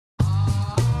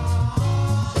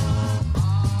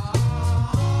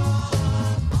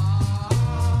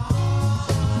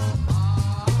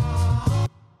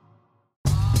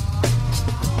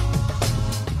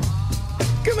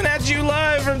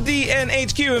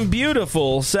ESPN HQ in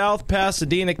beautiful South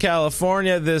Pasadena,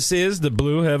 California. This is the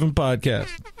Blue Heaven Podcast.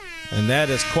 And that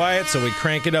is quiet, so we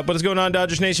crank it up. What is going on,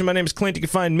 Dodgers Nation? My name is Clint. You can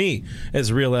find me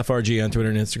as Real FRG on Twitter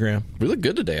and Instagram. We look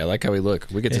good today. I like how we look.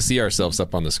 We get to see ourselves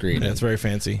up on the screen. That's very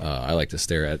fancy. I like to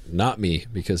stare at, not me,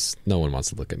 because no one wants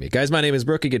to look at me. Guys, my name is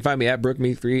Brooke. You can find me at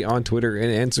BrookeMe3 on Twitter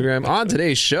and Instagram. On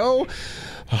today's show,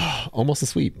 almost a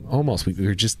sweep. Almost. We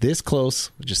were just this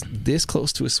close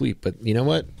to a sweep. But you know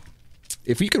what?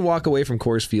 If you can walk away from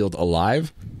Coors Field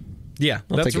alive... Yeah,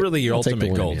 that's really your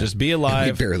ultimate goal. Just be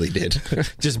alive. We barely did.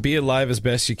 Just be alive as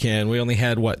best you can. We only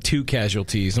had, 2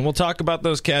 casualties. And we'll talk about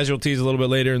those casualties a little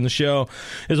bit later in the show.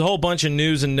 There's a whole bunch of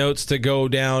news and notes to go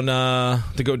down on.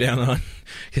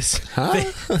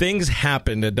 Things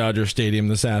happened at Dodger Stadium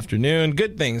this afternoon.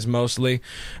 Good things, mostly.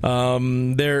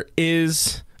 There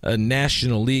is a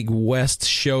National League West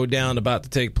showdown about to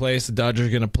take place. The Dodgers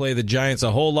are going to play the Giants a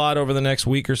whole lot over the next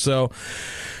week or so.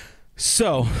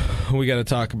 So, we got to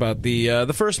talk about the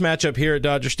first matchup here at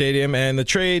Dodger Stadium, and the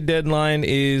trade deadline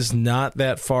is not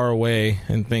that far away,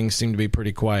 and things seem to be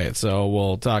pretty quiet. So,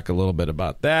 we'll talk a little bit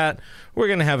about that. We're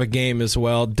going to have a game as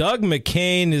well. Doug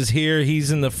McKain is here.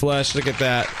 He's in the flesh. Look at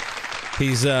that.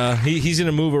 He's going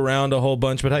to move around a whole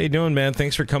bunch. But how you doing, man?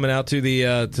 Thanks for coming out to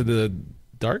the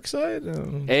dark side?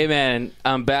 Hey, man,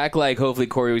 I'm back like hopefully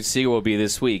Corey Seager will be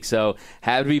this week. So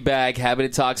happy to be back. Happy to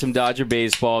talk some Dodger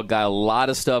baseball. Got a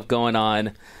lot of stuff going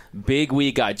on. Big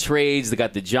week. Got trades. They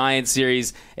got the Giants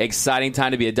series. Exciting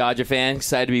time to be a Dodger fan.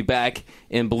 Excited to be back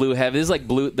in Blue Heaven. This is like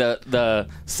the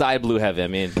side Blue Heaven. I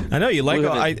mean, I know you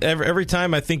like every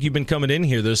time I think you've been coming in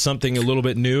here, there's something a little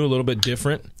bit new, a little bit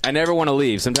different. I never want to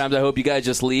leave. Sometimes I hope you guys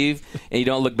just leave and you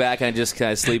don't look back and just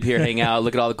kind of sleep here, hang out,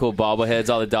 look at all the cool bobbleheads,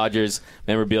 all the Dodgers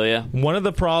memorabilia. One of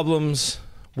the problems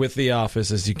with the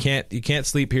office is you can't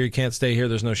sleep here, you can't stay here.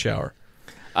 There's no shower.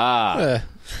 I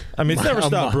mean, it's never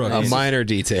stopped Brooks. A minor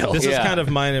detail. This is kind of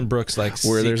mine and Brooks' where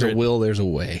secret. There's a will, there's a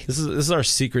way. This is our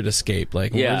secret escape. We're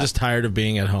just tired of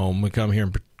being at home. We come here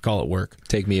and call it work.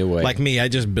 Take me away. Like me, I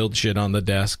just build shit on the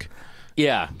desk.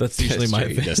 Yeah. That's usually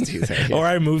my thing. Just do that, yeah. Or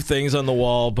I move things on the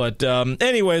wall. But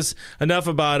anyways, enough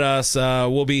about us.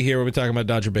 We'll be here. We'll be talking about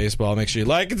Dodger baseball. Make sure you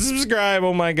like and subscribe.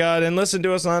 Oh, my God. And listen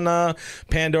to us on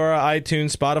Pandora,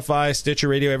 iTunes, Spotify, Stitcher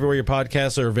Radio, everywhere your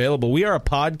podcasts are available. We are a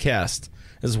podcast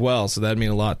as well, so that'd mean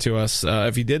a lot to us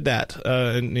if you did that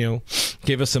and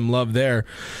give us some love there.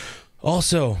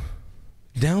 Also,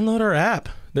 download our app.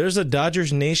 There's a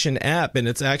Dodgers Nation app, and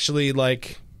it's actually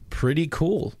pretty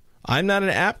cool. I'm not an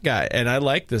app guy, and I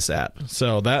like this app.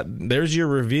 So there's your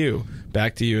review.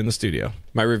 Back to you in the studio.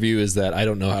 My review is that I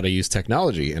don't know how to use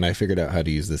technology, and I figured out how to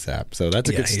use this app. So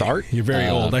that's a good start. You're very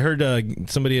old. I heard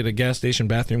somebody at a gas station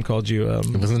bathroom called you...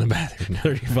 it wasn't a bathroom.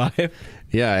 35?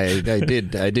 Yeah, I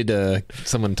did.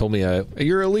 Someone told me,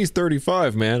 you're at least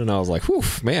 35, man. And I was like, whew,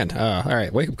 man. All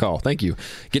right, wake up call. Thank you.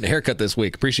 Getting a haircut this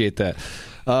week. Appreciate that.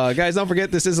 Guys, don't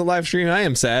forget, this is a live stream. I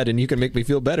am sad, and you can make me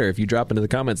feel better if you drop into the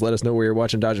comments. Let us know where you're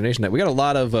watching Dodger Nation at. We got a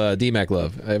lot of DMAC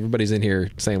love. Everybody's in here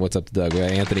saying what's up to Doug. We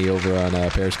got Anthony over on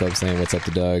Periscope saying what's up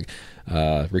to Doug.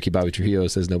 Ricky Bobby Trujillo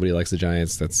says nobody likes the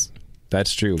Giants.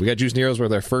 That's true. We got Juice Neros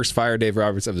with our first Fire Dave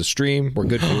Roberts of the stream. We're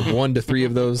good for 1 to 3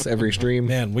 of those every stream.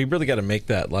 Man, we really got to make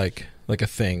that like a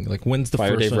thing. When's the Fire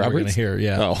first Dave one Roberts? we're going to hear?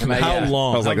 Yeah. Oh, how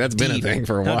long? I was like, that's been a thing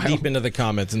for a while. How deep into the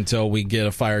comments until we get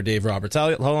a Fire Dave Roberts? How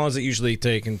long does it usually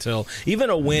take until even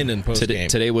a win in post game?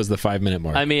 Today was the 5-minute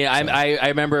mark. I mean, I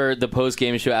remember the post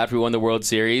game show after we won the World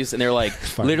Series, and they're like,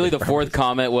 literally the fourth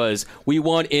comment was, "We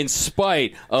won in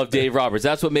spite of Dave Roberts."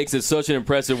 That's what makes it such an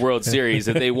impressive World Series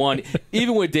that they won,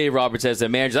 even with Dave Roberts as the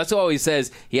manager. That's what he always says.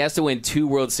 He has to win 2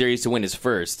 World Series to win his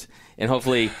first. And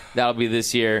hopefully that'll be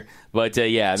this year. But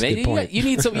yeah, man, you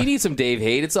need some Dave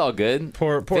hate. It's all good.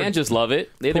 Fans just love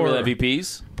it. They're the real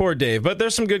MVPs. Poor Dave. But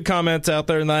there's some good comments out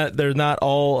there. They're not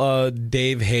all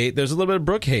Dave hate. There's a little bit of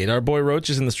Brooke hate. Our boy Roach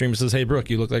is in the stream and says, "Hey,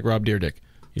 Brooke, you look like Rob Deerdick."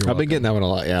 I've been getting that one a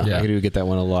lot. Yeah. I do get that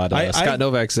one a lot. Scott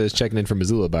Novak says, checking in from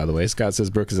Missoula, by the way. Scott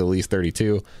says Brooke is at least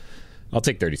 32. I'll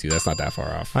take 32. That's not that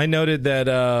far off. I noted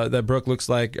that Brooke looks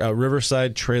like a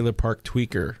Riverside Trailer Park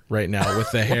tweaker right now with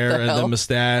the hair and the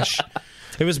mustache.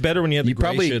 It was better when you had the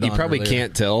gray shit on. You probably earlier.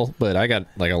 Can't tell, but I got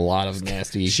a lot of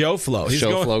nasty show flow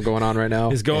going on right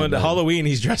now. He's going to Halloween.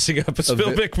 He's dressing up as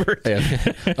Phil Bickford.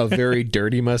 A very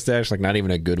dirty mustache, not even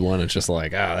a good one. It's just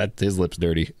his lip's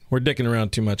dirty. We're dicking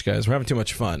around too much, guys. We're having too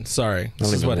much fun. Sorry.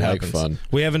 This is what happens. Fun.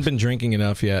 We haven't been drinking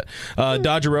enough yet.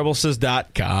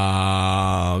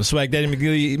 DodgerRebelsays.com. Swag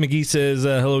Daddy McGee says,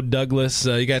 hello, Douglas.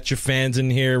 You got your fans in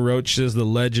here. Roach says the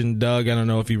legend Doug. I don't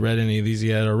know if you read any of these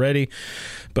yet already.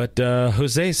 But Jose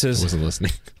Jose says, I wasn't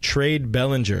listening. Trade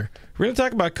Bellinger. We're going to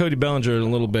talk about Cody Bellinger in a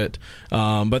little bit.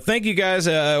 But thank you guys.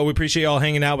 We appreciate you all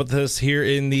hanging out with us here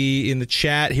in the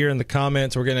chat, here in the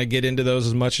comments. We're going to get into those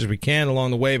as much as we can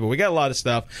along the way, but we got a lot of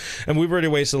stuff, and we've already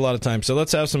wasted a lot of time. So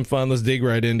let's have some fun. Let's dig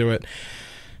right into it.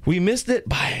 We missed it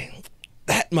by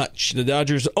that much. The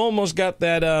Dodgers almost got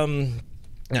that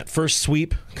first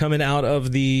sweep coming out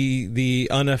of the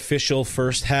unofficial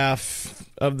first half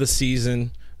of the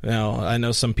season. Now, I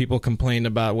know some people complain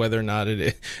about whether or not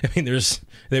they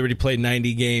already played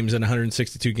 90 games in a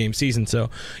 162-game season,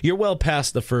 so you're well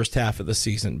past the first half of the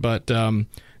season. But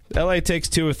LA takes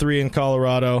 2 of 3 in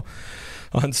Colorado.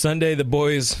 On Sunday, the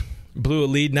boys blew a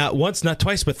lead not once, not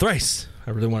twice, but thrice.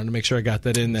 I really wanted to make sure I got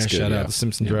that in there. Shout out the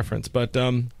Simpsons reference. But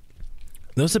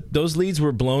those leads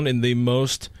were blown in the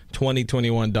most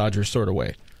 2021 Dodgers sort of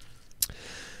way.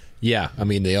 Yeah, I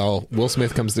mean, Will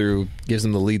Smith comes through, gives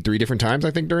them the lead 3 different times,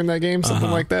 I think, during that game, something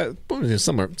like that. We'll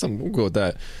go with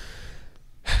that.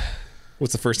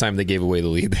 What's the first time they gave away the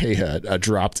lead? They had a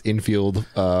dropped infield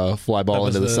fly ball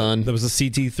into the sun. That was a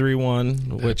CT3 one,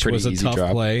 which was a tough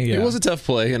play. Yeah. It was a tough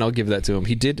play, and I'll give that to him.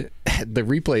 The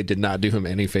replay did not do him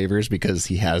any favors because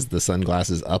he has the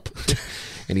sunglasses up.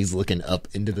 And he's looking up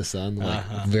into the sun, like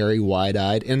very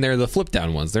wide-eyed. And they're the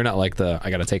flip-down ones. They're not like I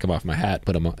got to take them off my hat,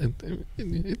 put them on.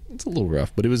 It's a little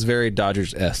rough, but it was very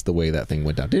Dodgers-esque the way that thing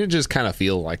went down. Didn't it just kind of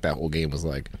feel like that whole game was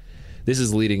like, this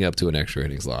is leading up to an extra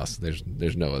innings loss.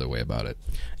 There's no other way about it.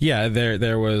 Yeah,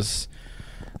 there was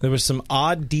some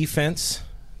odd defense,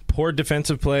 poor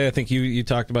defensive play. I think you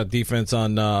talked about defense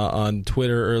on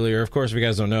Twitter earlier. Of course, if you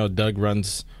guys don't know, Doug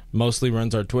mostly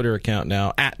runs our Twitter account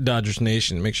now, at Dodgers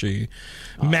Nation. Make sure you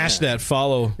mash that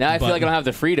follow Now I feel button. like I don't have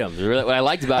the freedom. What I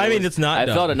liked about it it's not I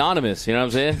Doug. felt anonymous, you know what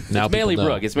I'm saying? Now it's mainly people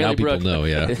know. Brooke. It's mainly now Brooke. People know,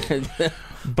 yeah.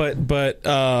 But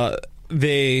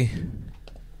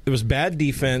it was bad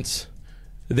defense.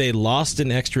 They lost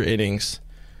in extra innings.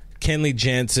 Kenley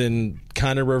Jansen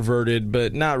kind of reverted,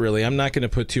 but not really. I'm not going to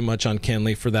put too much on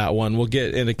Kenley for that one. We'll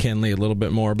get into Kenley a little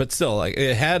bit more, but still, like,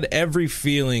 it had every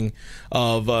feeling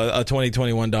of a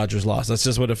 2021 Dodgers loss. That's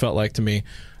just what it felt like to me,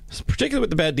 particularly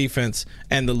with the bad defense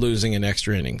and the losing in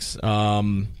extra innings.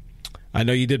 I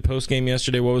know you did post game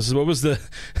yesterday. What was the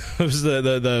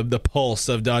pulse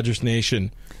of Dodgers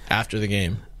Nation after the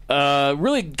game?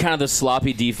 Really kind of the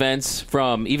sloppy defense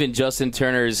from even Justin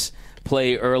Turner's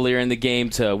play earlier in the game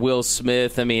to Will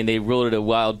Smith. I mean, they ruled it a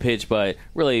wild pitch, but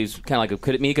really it was kind of like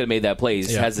he could have made that play.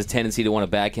 He has a tendency to want to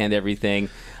backhand everything.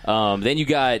 Then you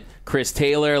got Chris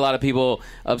Taylor. A lot of people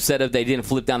upset if they didn't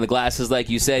flip down the glasses, like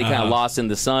you said. He kind of lost in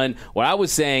the sun. What I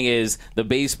was saying is the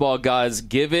baseball gods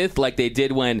giveth, like they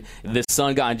did when the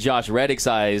sun got in Josh Reddick's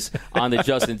eyes on the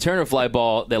Justin Turner fly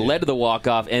ball that led to the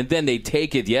walk-off, and then they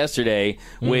take it yesterday,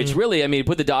 which really, I mean,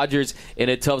 put the Dodgers in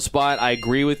a tough spot. I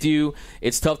agree with you.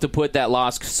 It's tough to put that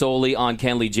loss solely on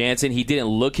Kenley Jansen. He didn't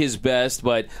look his best,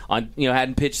 but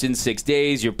hadn't pitched in 6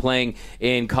 days. You're playing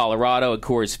in Colorado at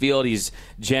Coors Field. He's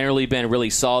generally been really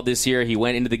solid this year. He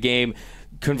went into the game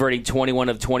converting 21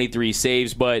 of 23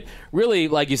 saves, but really,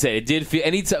 like you said, it did feel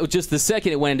just the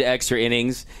second it went into extra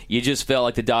innings, you just felt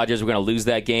like the Dodgers were going to lose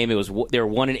that game. They were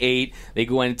 1-8. They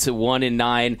went to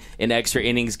 1-9 in extra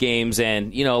innings games,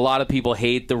 and a lot of people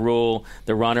hate the rule,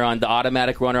 the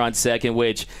automatic runner on second,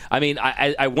 which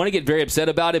I want to get very upset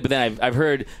about it, but then I've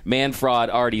heard Manfred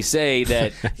already say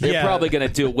that they're probably going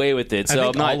to do away with it. So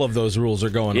I think all of those rules are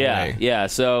going away. Yeah.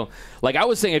 So, like I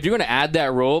was saying, if you're going to add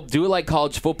that rule, do it like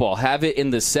college football. Have it in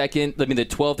the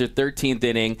 12th or 13th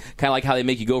inning, kind of like how they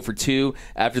make you go for 2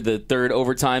 after the third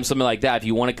overtime, something like that. If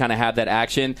you want to kind of have that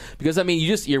action, because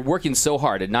you're working so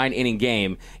hard, a 9-inning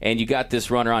game, and you got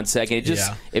this runner on second. This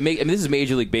is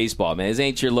Major League Baseball, man. This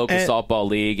ain't your local softball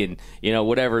league, and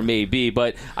whatever it may be.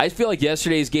 But I feel like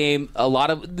yesterday's game, a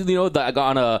lot of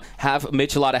on a half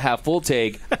Mitch, a lot of half full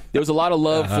take. There was a lot of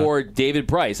love for David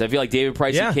Price. I feel like David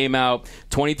Price came out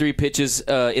 23 pitches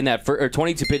in that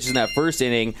 22 pitches in that first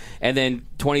inning, and then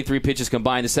 23 pitches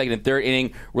combined the second and third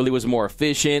inning, really was more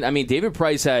efficient. I mean, David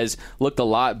Price has looked a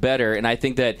lot better, and I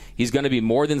think that he's going to be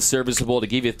more than serviceable to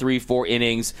give you 3-4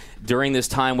 innings during this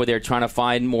time where they're trying to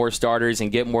find more starters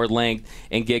and get more length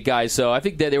and get guys. So I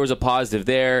think that there was a positive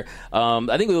there.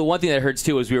 I think the one thing that hurts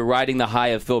too is we were riding the high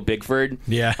of Phil Bickford.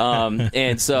 Yeah.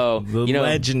 And so the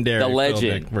legendary Phil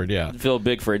Bickford, yeah. Phil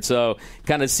Bickford. So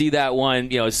kind of see that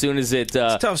one, as soon as it's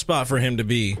a tough spot for him to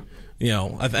be.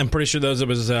 I'm pretty sure that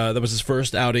was his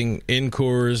first outing in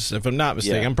Coors. If I'm not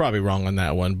mistaken, I'm probably wrong on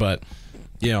that one. But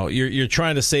you're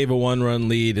trying to save a 1-run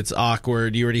lead. It's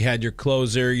awkward. You already had your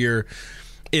closer, your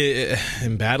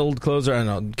embattled closer. I don't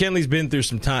know. Kenley's been through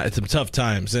some tough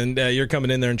times, and you're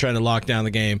coming in there and trying to lock down the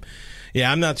game.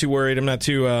 Yeah, I'm not too worried. I'm not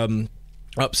too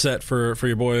upset for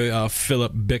your boy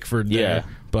Philip Bickford there. Yeah.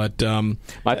 But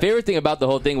my favorite thing about the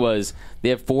whole thing was they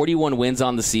have 41 wins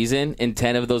on the season, and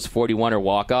 10 of those 41 are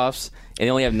walk-offs, and they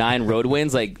only have 9 road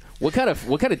wins. Like, what kind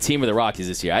of team are the Rockies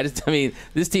this year? I mean,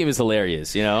 this team is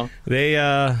hilarious.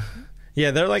 They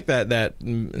yeah, they're like that.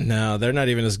 No, they're not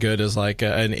even as good as like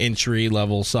an entry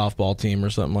level softball team or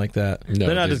something like that. No,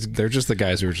 they're not as. They're just the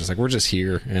guys who are just like, we're just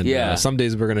here, and some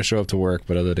days we're going to show up to work,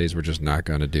 but other days we're just not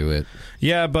going to do it.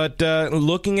 Yeah, but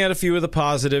looking at a few of the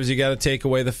positives, you got to take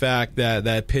away the fact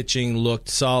that pitching looked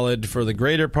solid for the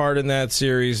greater part in that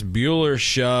series. Buehler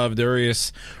shoved.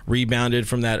 Urias rebounded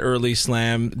from that early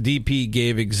slam. DP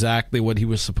gave exactly what he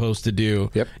was supposed to do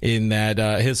in that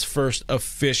his first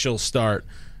official start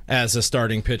as a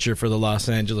starting pitcher for the Los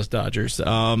Angeles Dodgers.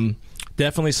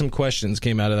 Definitely some questions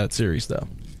came out of that series, though.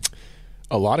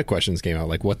 A lot of questions came out,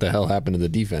 like what the hell happened to the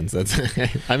defense? That's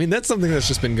something that's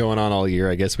just been going on all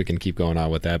year. I guess we can keep going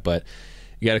on with that, but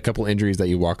you got a couple injuries that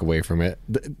you walk away from it.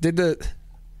 Let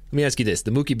me ask you this: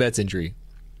 the Mookie Betts injury,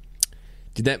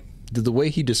 did the way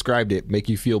he described it make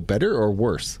you feel better or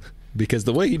worse? Because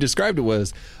the way he described it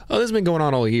was, this has been going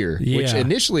on all year. Yeah. Which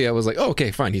initially I was like, oh,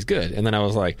 okay, fine, he's good, and then I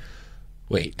was like,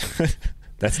 wait,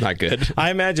 that's not good.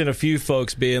 I imagine a few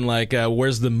folks being like,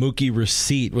 where's the Mookie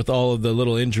receipt with all of the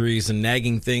little injuries and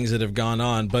nagging things that have gone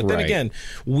on? But then again,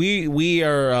 we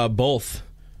are both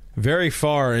very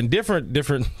far in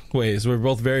different ways. We're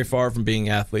both very far from being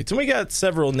athletes. And we got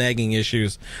several nagging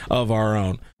issues of our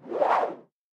own.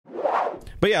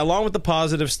 But yeah, along with the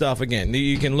positive stuff, again,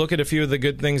 you can look at a few of the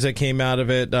good things that came out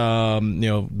of it.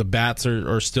 The bats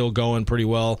are still going pretty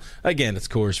well. Again, it's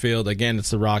Coors Field. Again, it's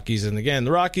the Rockies. And again,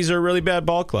 the Rockies are a really bad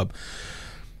ball club.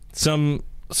 Some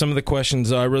of the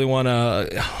questions I really want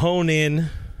to hone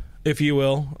in, if you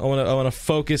will. I want to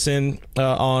focus in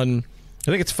on, I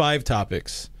think it's 5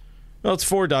 topics. Well, it's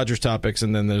 4 Dodgers topics,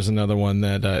 and then there's another one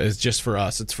that is just for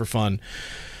us. It's for fun.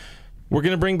 We're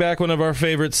going to bring back one of our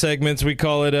favorite segments. I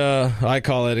call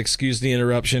it Excuse the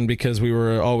Interruption, because we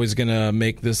were always going to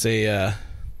make this a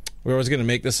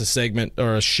segment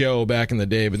or a show back in the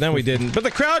day, but then we didn't. But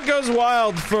the crowd goes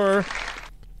wild for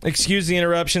Excuse the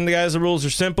Interruption. The rules are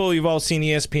simple. You've all seen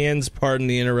ESPN's Pardon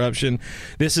the Interruption.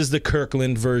 This is the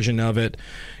Kirkland version of it.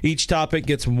 Each topic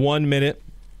gets 1 minute,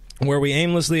 where we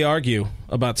aimlessly argue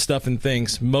about stuff and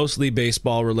things, mostly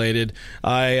baseball related.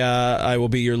 I will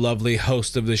be your lovely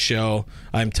host of the show.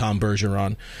 I'm Tom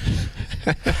Bergeron.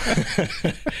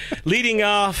 Leading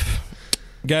off,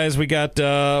 guys, we got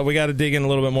to dig in a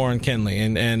little bit more on Kenley,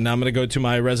 and I'm going to go to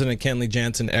my resident Kenley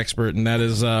Jansen expert, and that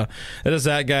is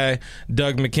that guy,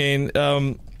 Doug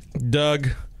McKain. Doug,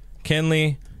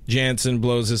 Kenley Jansen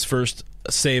blows his first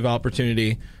save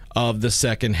opportunity of the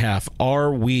second half.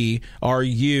 Are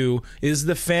you, is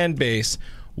the fan base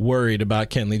worried about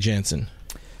Kenley Jansen?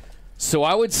 So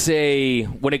I would say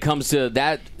when it comes to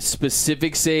that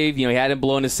specific save, he hadn't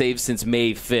blown a save since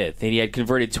May 5th, and he had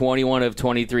converted 21 of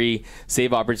 23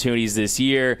 save opportunities this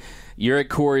year. You're at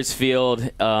Coors Field.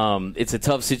 It's a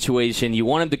tough situation. You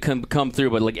want him to come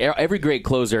through, but like every great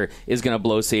closer is going to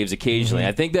blow saves occasionally. Mm-hmm.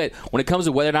 I think that when it comes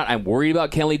to whether or not I'm worried about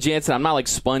Kenley Jansen, I'm not like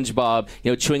SpongeBob,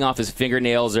 chewing off his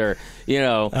fingernails or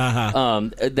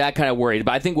that kind of worried.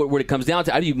 But I think what it comes down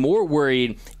to, I'd be more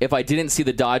worried if I didn't see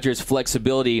the Dodgers'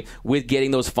 flexibility with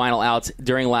getting those final outs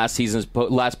during last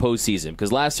postseason.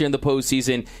 Because last year in the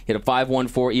postseason, he had a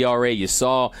 5.14 ERA. You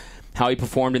saw how he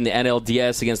performed in the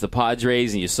NLDS against the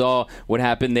Padres, and you saw what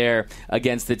happened there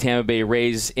against the Tampa Bay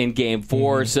Rays in Game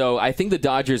 4. Mm-hmm. So I think the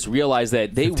Dodgers realized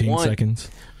that they 15 want... seconds.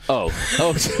 Oh,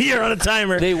 you're on a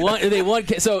timer. They want.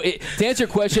 So to answer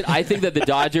your question, I think that the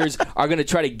Dodgers are going to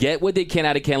try to get what they can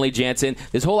out of Kenley Jansen.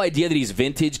 This whole idea that he's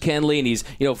vintage Kenley and he's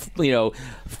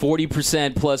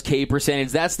 40% plus K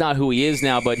percentage, that's not who he is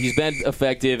now. But he's been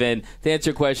effective. And to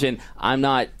answer your question, I'm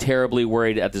not terribly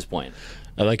worried at this point.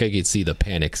 I like I could see the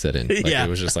panic set in. Yeah. It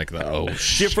was just like,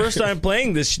 It's your first time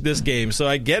playing this game, so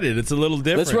I get it. It's a little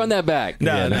different. Let's run that back.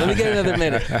 No. Let me get another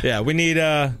minute. Yeah, we need...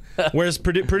 where's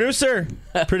producer?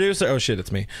 Producer? Oh, shit,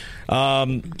 it's me.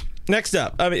 Next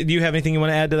up, do you have anything you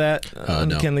want to add to that?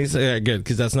 No. Kenley's? Good,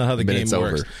 because that's not how the game works.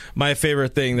 Over. My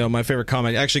favorite thing, though, my favorite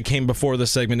comment actually came before the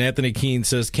segment. Anthony Keene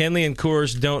says, Kenley and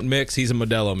Coors don't mix. He's a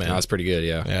Modelo man. That's pretty good,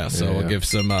 yeah. Yeah, so we'll give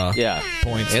some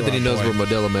points. Anthony knows we're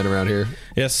Modelo men around here.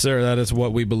 Yes, sir. That is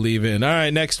what we believe in. All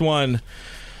right, next one.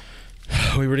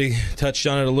 We already touched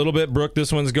on it a little bit. Brooke,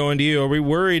 this one's going to you. Are we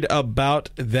worried about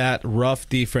that rough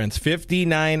defense?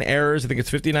 59 errors. I think it's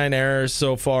 59 errors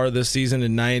so far this season.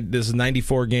 This is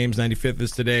 94 games. 95th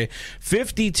is today.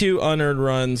 52 unearned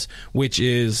runs, which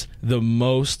is the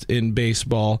most in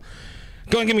baseball.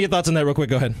 Go and give me your thoughts on that real quick.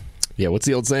 Go ahead. Yeah, what's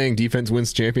the old saying? Defense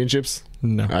wins championships?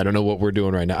 No. I don't know what we're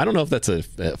doing right now. I don't know if that's a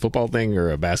football thing or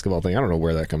a basketball thing. I don't know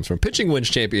where that comes from. Pitching wins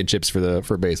championships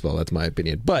for baseball. That's my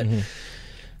opinion. But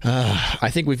I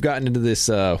think we've gotten into this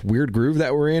weird groove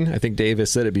that we're in. I think Dave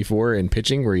has said it before in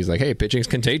pitching where he's like, hey, pitching's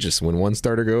contagious. When one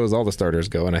starter goes, all the starters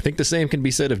go. And I think the same can be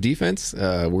said of defense.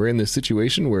 We're in this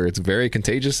situation where it's very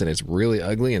contagious and it's really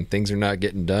ugly and things are not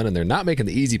getting done and they're not making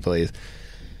the easy plays.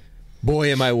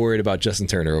 Boy, am I worried about Justin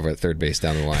Turner over at third base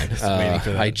down the line.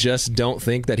 I just don't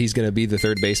think that he's going to be the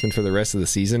third baseman for the rest of the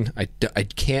season. I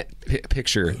can't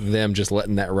picture them just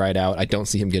letting that ride out. I don't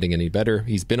see him getting any better.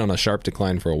 He's been on a sharp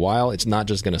decline for a while. It's not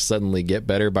just going to suddenly get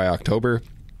better by October.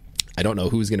 I don't know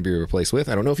who's going to be replaced with.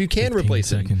 I don't know if you can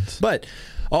replace him. But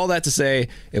all that to say,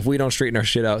 if we don't straighten our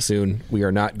shit out soon, we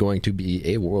are not going to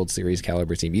be a World Series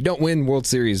caliber team. You don't win World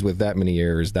Series with that many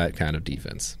errors, that kind of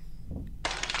defense.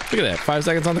 Look at that. 5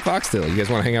 seconds on the clock still. You guys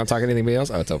want to hang out and talk to anybody else?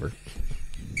 Oh, it's over.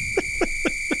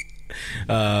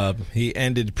 He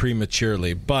ended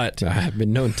prematurely, but I've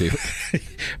been known to.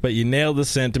 But you nailed the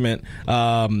sentiment.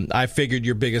 I figured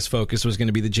your biggest focus was going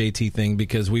to be the JT thing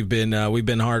because we've been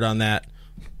hard on that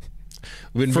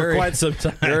for quite some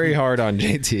time. Very hard on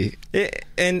JT.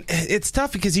 And it's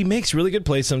tough because he makes really good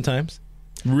plays sometimes.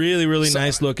 Really, really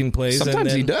nice looking plays.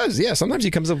 Sometimes he does. Yeah, sometimes he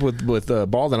comes up with a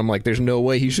ball that I'm like, there's no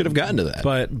way he should have gotten to that.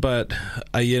 But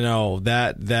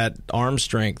that arm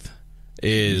strength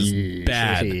is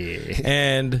bad.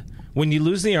 And when you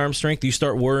lose the arm strength, you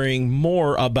start worrying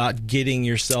more about getting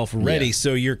yourself ready. Yeah.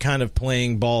 So you're kind of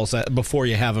playing balls before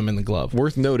you have them in the glove.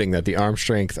 Worth noting that the arm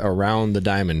strength around the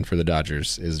diamond for the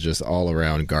Dodgers is just all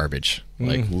around garbage.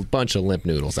 Like a bunch of limp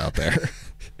noodles out there.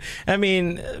 I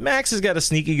mean, Max has got a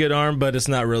sneaky good arm, but it's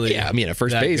not really. Yeah, I mean, at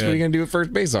first base, what are you going to do at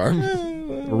first base arm?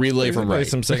 Relay from right.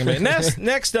 Some second base.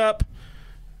 Next up,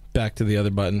 back to the other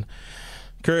button.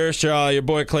 Kershaw, your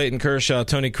boy Clayton Kershaw,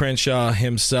 Tony Crenshaw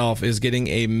himself is getting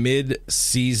a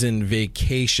mid-season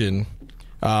vacation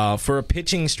for a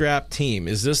pitching strap team.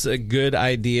 Is this a good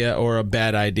idea or a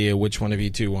bad idea? Which one of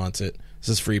you two wants it? This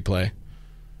is free play.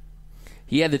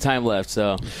 He had the time left,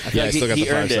 so I feel like still got the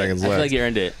 5 seconds left. I feel like he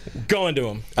earned it. Going to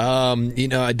him.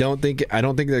 I don't think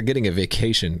they're getting a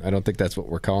vacation. I don't think that's what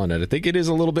we're calling it. I think it is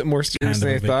a little bit more serious than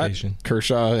I thought.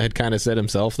 Kershaw had kind of said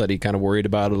himself that he kind of worried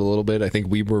about it a little bit. I think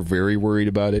we were very worried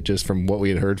about it just from what we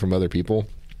had heard from other people.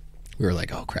 We were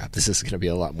like, oh, crap, this is going to be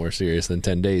a lot more serious than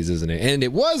 10 days, isn't it? And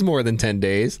it was more than 10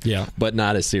 days, but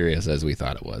not as serious as we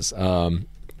thought it was.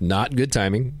 Not good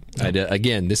timing.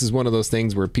 Again, this is one of those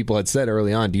things where people had said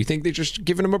early on, do you think they're just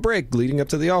giving him a break leading up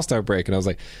to the All-Star break? And I was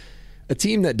like, a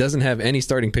team that doesn't have any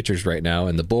starting pitchers right now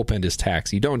and the bullpen is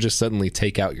taxed, you don't just suddenly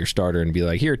take out your starter and be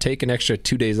like, here, take an extra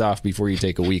 2 days off before you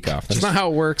take a week off. That's not how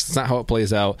it works. It's not how it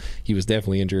plays out. He was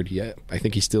definitely injured. Yeah, I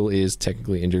think he still is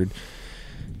technically injured.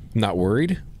 I'm not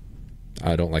worried.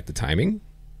 I don't like the timing.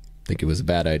 I think it was a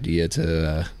bad idea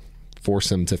to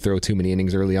force him to throw too many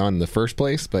innings early on in the first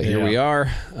place, but here we are.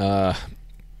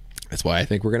 That's why I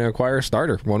think we're going to acquire a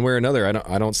starter one way or another.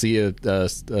 I don't see a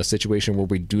situation where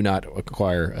we do not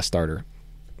acquire a starter.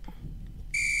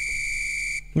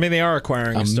 I mean, they are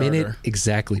acquiring a starter. Minute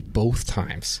exactly both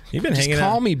times. You've been hanging out.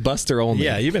 Call me Buster Only.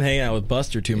 Yeah, you've been hanging out with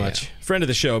Buster too much. Friend of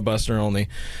the show, Buster Only.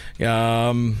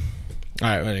 All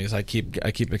right, anyways, I keep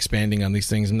expanding on these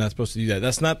things. I'm not supposed to do that.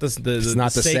 That's not the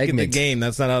sake segment of the game.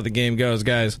 That's not how the game goes,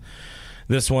 guys.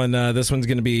 This one's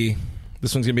gonna be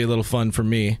a little fun for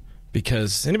me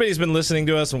because anybody who's been listening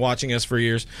to us and watching us for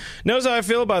years knows how I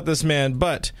feel about this man.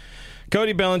 But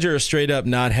Cody Bellinger is straight up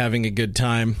not having a good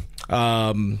time.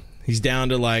 He's down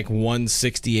to like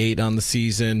 168 on the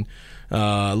season.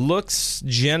 Looks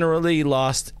generally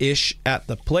lost-ish at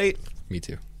the plate. Me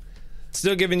too.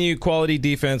 Still giving you quality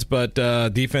defense, but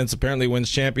defense apparently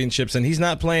wins championships, and he's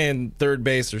not playing third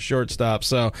base or shortstop.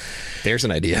 So there's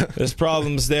an idea. There's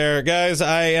problems there, guys.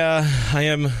 I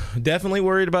am definitely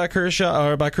worried about Kershaw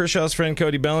or about Kershaw's friend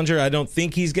Cody Bellinger. I don't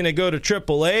think he's going to go to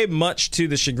AAA, much to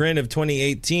the chagrin of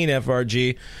 2018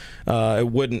 FRG.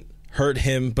 It wouldn't hurt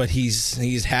him, but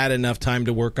he's had enough time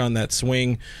to work on that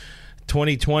swing.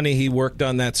 2020, he worked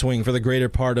on that swing for the greater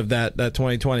part of that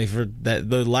 2020. For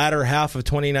the latter half of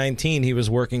 2019, he was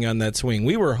working on that swing.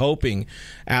 We were hoping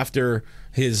after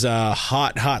his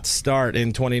hot start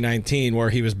in 2019, where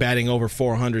he was batting over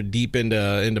 400 deep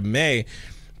into May,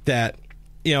 that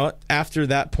after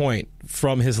that point,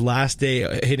 from his last day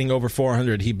hitting over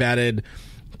 400, he batted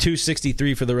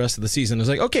 263 for the rest of the season. It was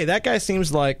like, okay, that guy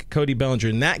seems like Cody Bellinger,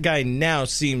 and that guy now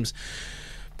seems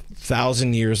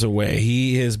 1,000 years away.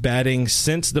 He is batting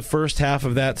since the first half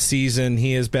of that season.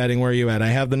 He is batting, where are you at? I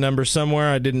have the number somewhere.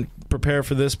 I didn't prepare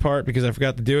for this part because I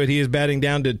forgot to do it. He is batting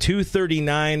down to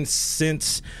 239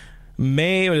 since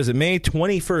May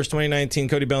 21st, 2019,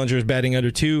 Cody Bellinger is batting under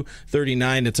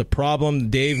 239. It's a problem.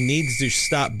 Dave needs to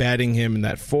stop batting him in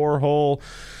that 4-hole.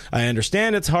 I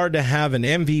understand it's hard to have an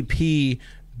MVP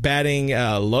batting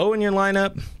low in your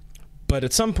lineup, but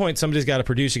at some point, somebody's got to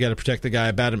produce. You got to protect the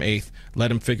guy. Bat him 8th. Let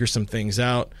him figure some things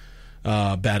out.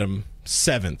 Bat him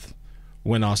 7th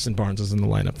when Austin Barnes is in the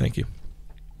lineup. Thank you.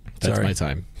 That's my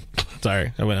time.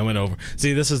 Sorry, I went over.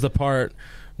 See, this is the part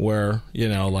where,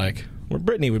 where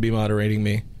Brittany would be moderating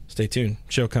me. Stay tuned.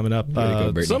 Show coming up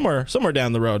somewhere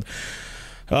down the road.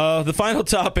 The final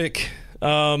topic,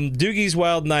 Doogie's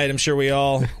Wild Night. I'm sure we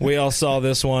all saw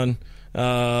this one.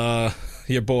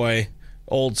 Your boy,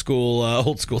 old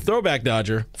school throwback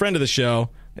Dodger, friend of the show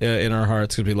in our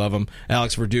hearts because we love him.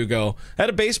 Alex Verdugo had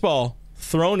a baseball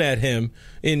thrown at him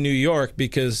in New York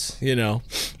because,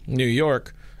 New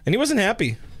York, and he wasn't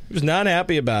happy. He was not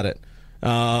happy about it.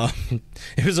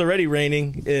 It was already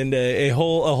raining, and a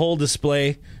whole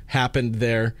display happened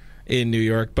there in New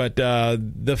York. But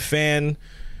the fan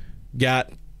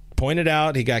got pointed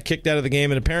out. He got kicked out of the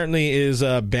game, and apparently is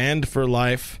banned for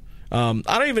life. I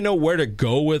don't even know where to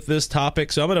go with this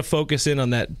topic, so I'm going to focus in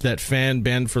on that fan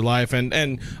banned for life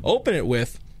and open it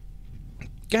with,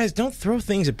 guys, don't throw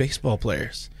things at baseball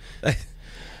players.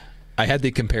 I had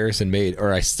the comparison made,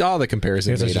 or I saw the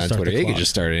comparison made on Twitter. You could just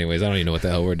start anyways. I don't even know what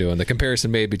the hell we're doing. The comparison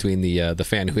made between the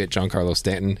fan who hit Giancarlo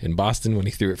Stanton in Boston when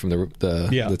he threw it from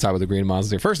the top of the green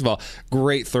monster. First of all,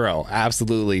 great throw.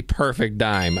 Absolutely perfect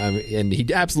dime. And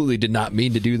he absolutely did not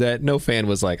mean to do that. No fan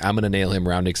was like, I'm going to nail him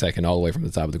rounding second all the way from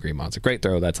the top of the green monster. Great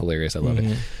throw. That's hilarious. I love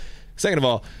it. Second of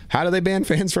all, how do they ban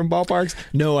fans from ballparks?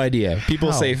 No idea.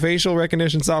 People say facial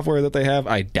recognition software that they have.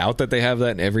 I doubt that they have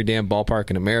that in every damn ballpark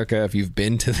in America. If you've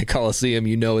been to the Coliseum,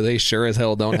 you know they sure as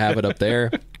hell don't have it up there.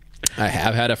 I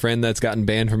have had a friend that's gotten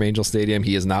banned from Angel Stadium.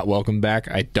 He is not welcome back.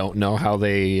 I don't know how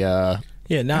they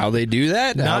how they do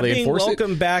that. Not how they being enforce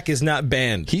welcome back is not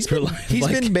banned. He's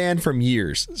been banned from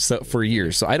years. For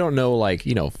years. So I don't know,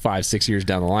 5-6 years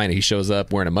down the line, he shows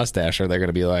up wearing a mustache, or they're going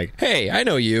to be like, "Hey, I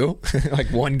know you." Like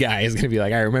one guy is going to be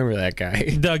like, "I remember that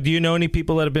guy." Doug, do you know any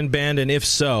people that have been banned? And if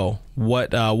so,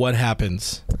 what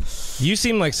happens? You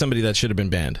seem like somebody that should have been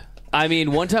banned. I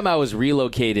mean, one time I was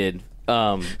relocated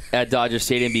at Dodger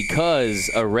Stadium because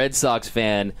a Red Sox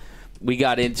fan. We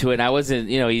got into it, and I wasn't,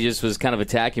 he just was kind of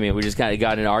attacking me. We just kind of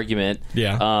got in an argument.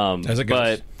 Yeah, as it goes.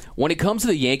 But when it comes to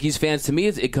the Yankees fans, to me,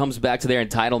 it comes back to their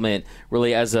entitlement,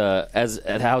 really, as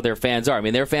how their fans are. I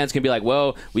mean, their fans can be like,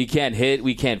 well, we can't hit,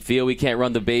 we can't field, we can't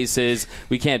run the bases,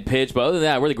 we can't pitch, but other than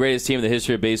that, we're the greatest team in the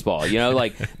history of baseball.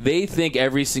 They think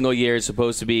every single year is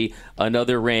supposed to be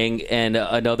another ring and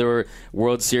another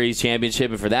World Series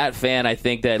championship. And for that fan, I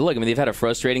think that, they've had a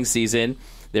frustrating season.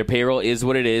 Their payroll is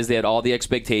what it is. They had all the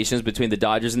expectations between the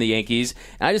Dodgers and the Yankees.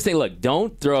 And I just think,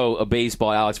 don't throw a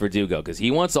baseball at Alex Verdugo because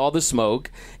he wants all the smoke,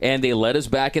 and they let us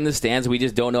back in the stands. We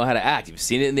just don't know how to act. You've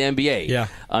seen it in the NBA. Yeah.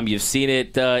 You've seen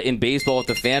it in baseball with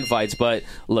the fan fights. But,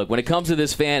 look, when it comes to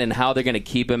this fan and how they're going to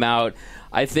keep him out,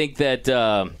 I think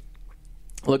that...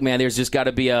 Look, man, there's just got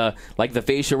to be the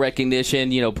facial recognition,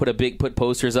 put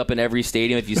posters up in every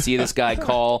stadium. If you see this guy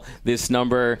call this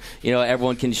number,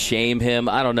 everyone can shame him.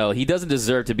 I don't know. He doesn't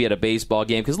deserve to be at a baseball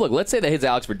game because, look, let's say that hits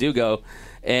Alex Verdugo.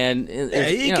 And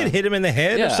you could hit him in the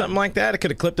head or something like that. It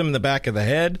could have clipped him in the back of the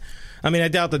head. I mean, I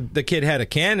doubt the kid had a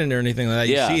cannon or anything like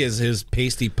that. You see his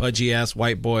pasty, pudgy-ass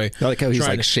white boy. I like how he's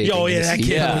shaking. Oh, yeah, that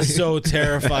kid was so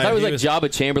terrified. I thought it was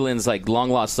Jabba Chamberlain's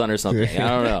long-lost son or something. I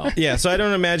don't know. Yeah, so I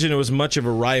don't imagine it was much of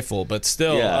a rifle, but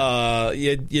still,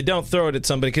 you don't throw it at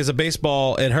somebody because a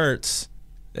baseball, it hurts.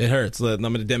 It hurts. I'm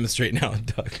going to demonstrate now,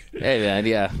 Doug. Hey, man,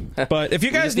 yeah. But if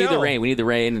you guys need the rain. We need the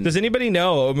rain. Does anybody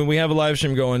know? I mean, we have a live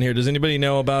stream going here. Does anybody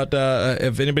know about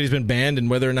if anybody's been banned and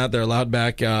whether or not they're allowed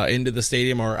back into the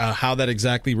stadium or how that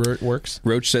exactly works?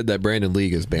 Roach said that Brandon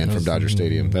League is banned from Dodger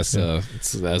Stadium. That's a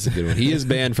good one. He is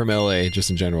banned from L.A. just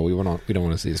in general. We don't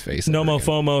want to see his face. Nomo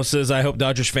FOMO says, "I hope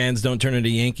Dodgers fans don't turn into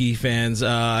Yankee fans."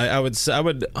 I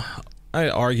would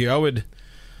argue.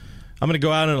 I'm going to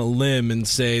go out on a limb and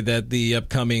say that the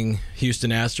upcoming Houston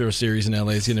Astros series in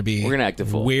LA is going to be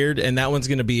weird, and that one's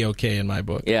going to be okay in my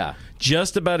book. Yeah.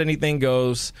 Just about anything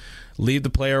goes. Leave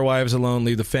the player wives alone.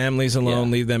 Leave the families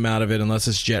alone. Leave them out of it unless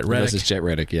it's Jet Reddick. Unless it's Jet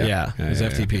Reddick, yeah. It's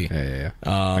FTP. Yeah.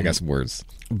 I got some words.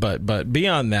 But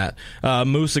beyond that,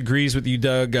 Moose agrees with you,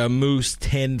 Doug. Moose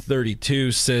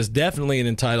 1032 says definitely an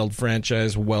entitled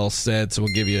franchise. Well said. So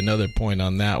we'll give you another point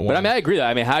on that one. But I agree.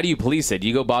 How do you police it? Do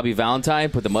you go Bobby Valentine,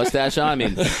 put the mustache on? I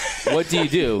mean, what do you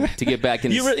do to get back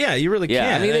in? You really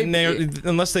can't. I mean,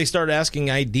 unless they start asking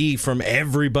ID from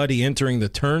everybody entering the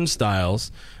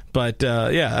turnstiles. But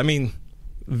I mean,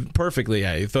 perfectly.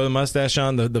 Yeah, you throw the mustache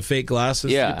on, the fake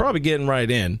glasses. Yeah. You're probably getting right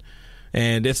in.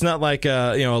 And it's not like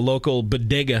a local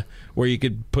bodega where you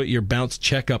could put your bounce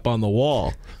checkup on the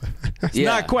wall. It's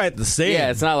not quite the same.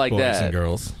 Yeah, it's not like boys that. and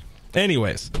girls.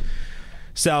 Anyways,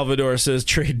 Salvador says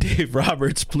trade Dave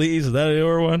Roberts, please. Is that a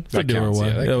doer one? That It's a doer counts, one.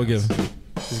 yeah, that We'll give him.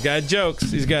 He's got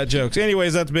jokes.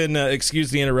 Anyways, that's been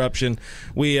excuse the interruption.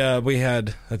 We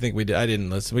had, I think we did. I didn't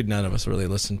listen. None of us really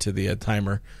listened to the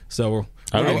timer. So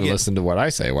I don't even listen to what I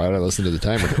say. Why would I listen to the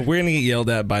timer? we're gonna get yelled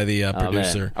at by the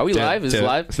producer. Are we live? Is it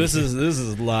live? This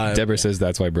is live. Deborah says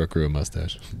that's why Brooke grew a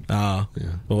mustache. Yeah.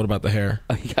 But what about the hair?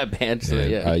 Oh, you got banned. So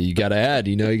yeah. You got to add.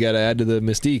 You got to add to the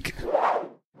mystique.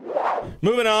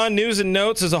 Moving on, news and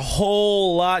notes. There's a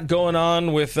whole lot going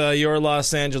on with your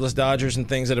Los Angeles Dodgers and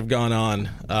things that have gone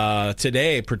on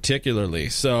today, particularly.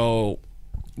 So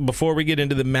before we get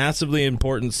into the massively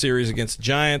important series against the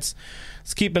Giants,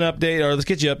 let's get you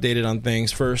updated on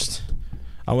things first.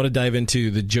 I want to dive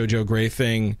into the JoJo Gray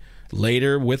thing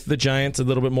later with the Giants a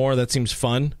little bit more. That seems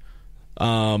fun.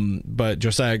 But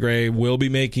Josiah Gray will be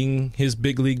making his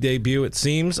big league debut, it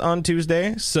seems, on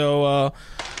Tuesday. So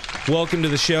welcome to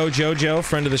the show, JoJo,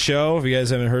 friend of the show. If you guys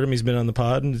haven't heard him, he's been on the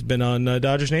pod and he's been on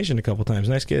Dodgers Nation a couple times.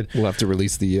 Nice kid. We'll have to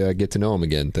release the get to know him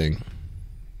again thing.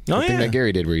 The thing that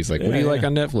Gary did where he's like, what do you like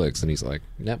on Netflix? And he's like,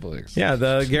 Netflix. Yeah,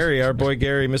 our boy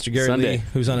Gary, Mr. Gary Sunday. Lee,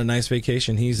 who's on a nice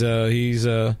vacation. He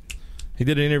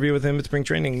did an interview with him at spring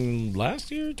training last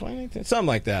year, 2019, something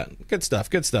like that. Good stuff.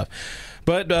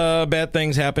 But bad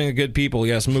things happening to good people.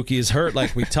 Yes, Mookie is hurt,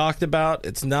 like we talked about.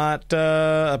 It's not,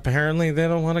 apparently they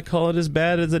don't want to call it as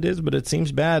bad as it is, but it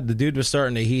seems bad. The dude was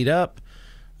starting to heat up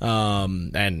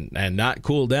and not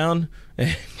cool down.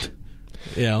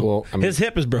 His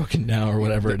hip is broken now or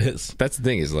whatever it is. That's the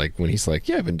thing is like when he's like,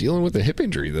 I've been dealing with a hip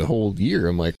injury the whole year.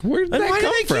 I'm like, where did that come from?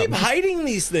 Why do they keep hiding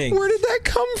these things? Where did that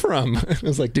come from? I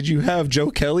was like, did you have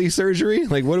Joe Kelly surgery?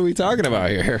 Like, what are we talking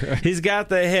about here? He's got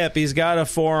the hip. He's got a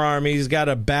forearm. He's got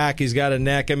a back. He's got a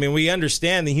neck. I mean, we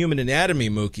understand the human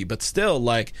anatomy, Mookie, but still,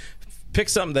 like, pick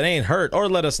something that ain't hurt or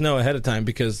let us know ahead of time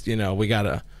because, we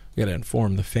gotta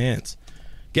inform the fans.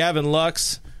 Gavin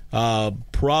Lux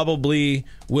probably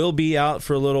will be out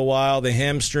for a little while. The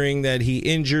hamstring that he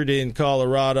injured in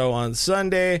Colorado on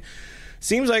Sunday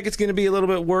seems like it's going to be a little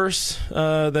bit worse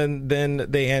than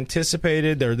they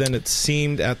anticipated or than it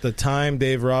seemed at the time.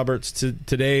 Dave Roberts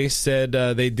today said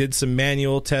they did some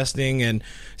manual testing and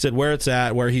said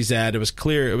where he's at. It was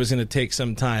clear it was going to take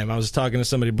some time. I was talking to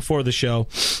somebody before the show,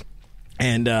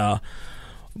 and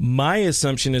my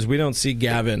assumption is we don't see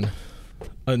Gavin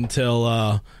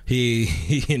until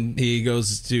he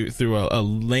goes through a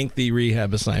lengthy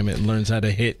rehab assignment and learns how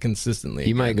to hit consistently.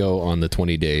 He might go on the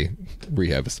 20-day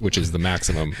rehab, which is the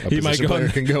maximum a position player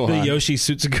can go on. The Yoshi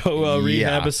Tsutsugo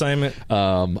rehab assignment.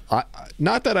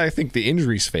 Not that I think the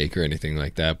injury's fake or anything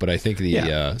like that, but I think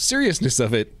the seriousness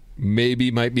of it might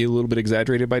be a little bit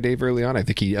exaggerated by Dave early on. I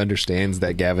think he understands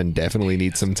that Gavin definitely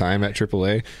needs some time at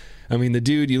AAA. I mean, the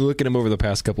dude, you look at him over the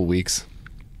past couple weeks,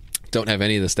 don't have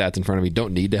any of the stats in front of me,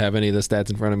 don't need to have any of the stats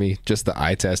in front of me. Just the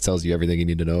eye test tells you everything you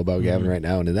need to know about Gavin right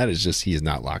now, and that is just he is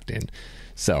not locked in.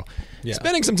 So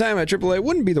spending some time at AAA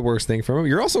wouldn't be the worst thing for him.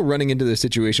 You're also running into the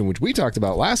situation which we talked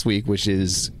about last week, which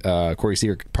is Corey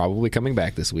Seager probably coming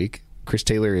back this week. Chris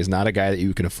Taylor is not a guy that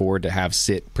you can afford to have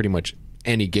sit pretty much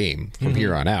any game from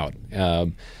here on out.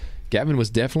 Gavin was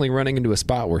definitely running into a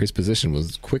spot where his position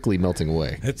was quickly melting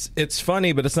away. It's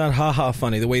funny, but it's not ha-ha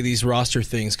funny, the way these roster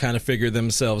things kind of figure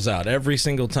themselves out. Every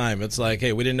single time, it's like,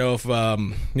 hey, we didn't know if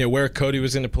where Cody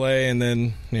was going to play, and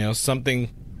then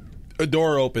a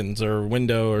door opens or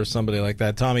window or somebody like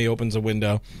that. Tommy opens a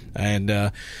window,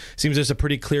 and seems there's a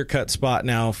pretty clear-cut spot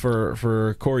now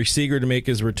for Corey Seager to make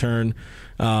his return.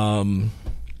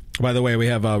 By the way, we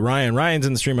have Ryan. Ryan's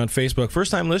in the stream on Facebook.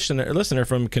 First-time listener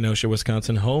from Kenosha,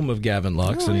 Wisconsin, home of Gavin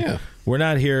Lux. We're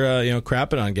not here,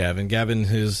 crapping on Gavin. Gavin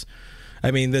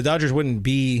the Dodgers wouldn't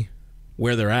be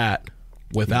where they're at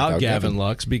without Gavin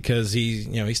Lux because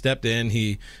he stepped in.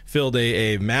 He filled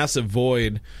a massive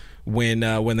void when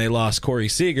they lost Corey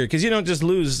Seager because you don't just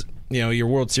lose your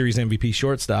World Series MVP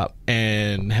shortstop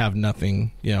and have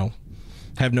nothing,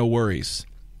 have no worries.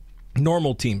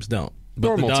 Normal teams don't,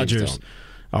 but the Dodgers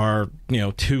are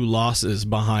 2 losses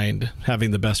behind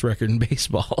having the best record in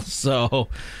baseball. So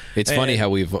it's funny how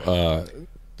we've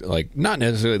not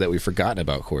necessarily that we've forgotten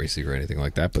about Corey Seager or anything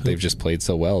like that, but they've just played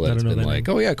so well that it's been like,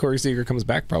 oh yeah, Corey Seager comes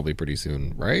back probably pretty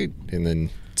soon, right? And then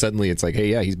suddenly it's like, hey,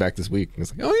 yeah, he's back this week. And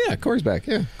it's like, oh yeah, Corey's back.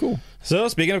 Yeah, cool. So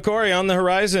speaking of Corey, on the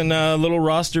horizon, little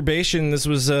roster baiting. This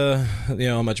was,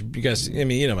 how much you guys. I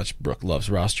mean, you know how much Brooke loves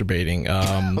roster baiting.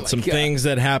 Some things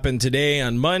that happened today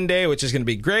on Monday, which is going to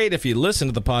be great if you listen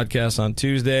to the podcast on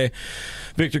Tuesday.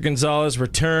 Victor Gonzalez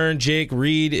returned. Jake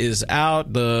Reed is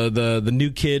out. The new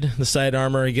kid, the side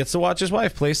armor, he gets to watch his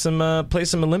wife play some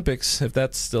Olympics, if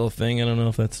that's still a thing. I don't know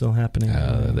if that's still happening.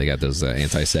 They got those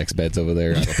anti-sex beds over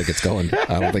there. I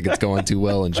don't think it's going too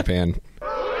well in Japan.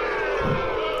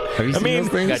 Have you seen those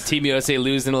things? Got Team USA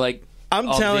losing like. I'm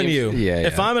telling you, Yeah.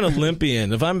 if I'm an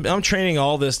Olympian, if I'm training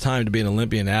all this time to be an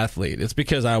Olympian athlete, it's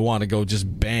because I want to go just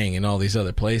bang in all these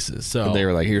other places. So and they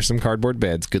were like, here's some cardboard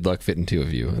beds. Good luck fitting two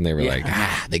of you. And they were like,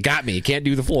 they got me. You can't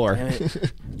do the floor.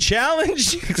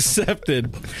 Challenge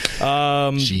accepted.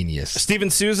 Genius. Steven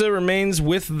Souza remains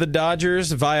with the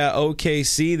Dodgers via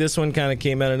OKC. This one kind of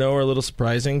came out of nowhere, a little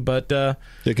surprising, but yeah,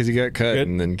 because he got cut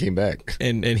and then came back.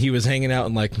 And he was hanging out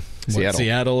in like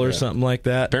Seattle or something like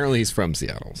that. Apparently he's from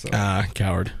Seattle. So.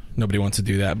 Coward. Nobody wants to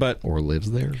do that, but or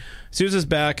lives there. Souza's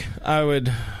back. I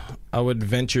would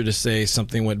venture to say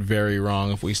something went very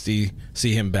wrong if we see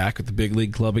him back at the big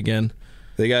league club again.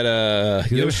 They got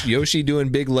Yoshi doing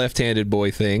big left-handed boy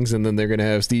things, and then they're going to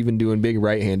have Steven doing big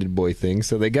right-handed boy things.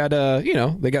 So they got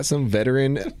they got some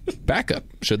veteran backup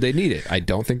should they need it. I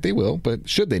don't think they will, but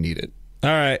should they need it?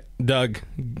 All right, Doug,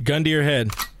 gun to your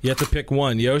head. You have to pick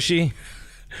one, Yoshi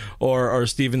or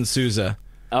Steven Souza.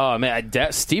 Oh man,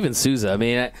 Steven Souza. I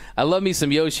mean, I love me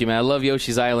some Yoshi, man. I love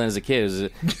Yoshi's Island as a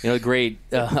kid. It was great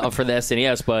for the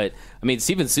SNES. But I mean,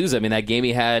 Steven Souza. I mean, that game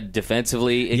he had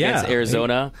defensively against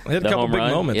Arizona, he had a couple home big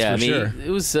run. moments. Yeah, for sure. It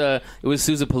was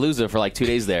Souza Palooza for like 2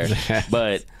 days there.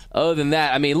 But other than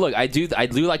that, I mean, look, I do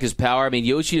like his power. I mean,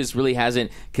 Yoshi just really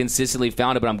hasn't consistently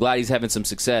found it, but I'm glad he's having some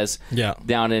success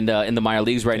down in the minor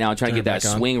leagues right now and trying to get that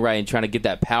swing right and trying to get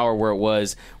that power where it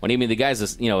was when the guy's a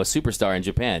superstar in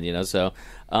Japan. So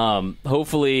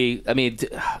hopefully, I mean,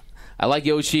 I like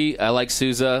Yoshi, I like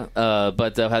Souza,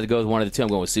 but I had to go with one of the two. I'm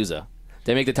going with Souza.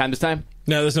 Did I make the time this time?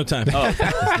 No, there's no time.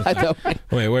 Oh.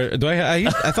 Wait, where do I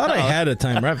thought I had a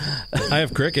timer. I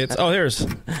have crickets. Oh, there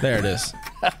it is.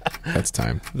 That's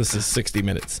time. This is 60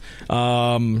 minutes. We're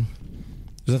going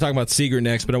to talk about Seager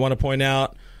next, but I want to point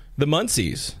out the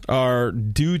Muncies are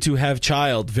due to have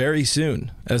child very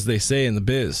soon, as they say in the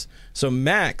biz. So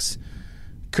Max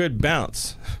could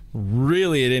bounce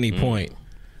really at any point.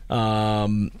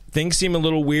 Things seem a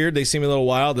little weird. They seem a little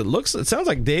wild. It sounds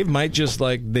like Dave might just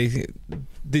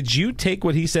did you take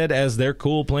what he said as they're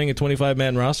cool playing a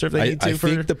 25-man roster if they need to? I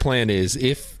think the plan is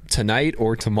if tonight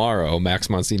or tomorrow Max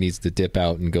Muncy needs to dip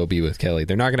out and go be with Kelly,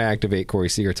 they're not going to activate Corey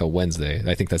Seager till Wednesday.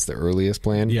 I think that's the earliest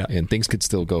plan. Yeah. And things could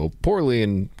still go poorly.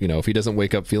 And, if he doesn't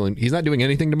wake up feeling... He's not doing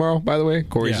anything tomorrow, by the way.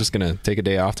 Corey's just going to take a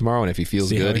day off tomorrow. And if he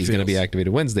feels good, he's going to be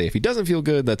activated Wednesday. If he doesn't feel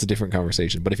good, that's a different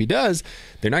conversation. But if he does,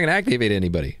 they're not going to activate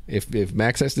anybody. If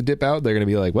Max has to dip out, they're going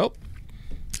to be like, well...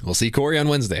 We'll see Corey on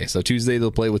Wednesday. So Tuesday they'll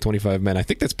play with 25 men. I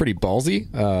think that's pretty ballsy,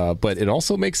 but it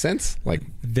also makes sense. Like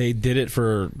they did it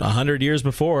for 100 years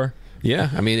before.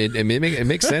 Yeah, I mean it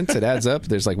makes sense. It adds up.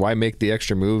 There's why make the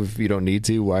extra move if you don't need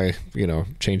to? Why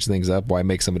change things up? Why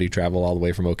make somebody travel all the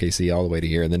way from OKC all the way to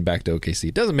here and then back to OKC?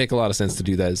 It doesn't make a lot of sense to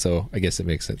do that. So I guess it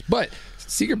makes sense. But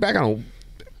Seager back on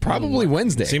probably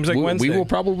Wednesday. Seems like Wednesday. We will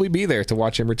probably be there to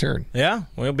watch him return. Yeah,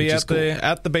 we'll be at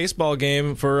the baseball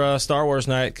game for Star Wars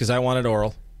night because I wanted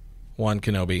Oral. One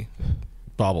Kenobi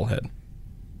bobblehead.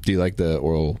 Do you like the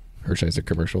Oral Hershiser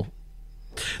commercial?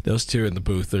 Those two in the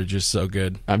booth are just so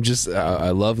good.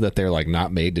 I love that they're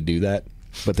not made to do that,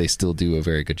 but they still do a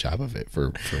very good job of it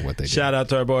for what they do. Shout out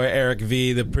to our boy Eric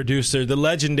V, the producer, the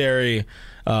legendary.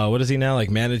 What is he now?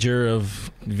 Manager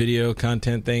of video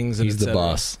content things. He's the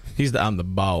boss. I'm the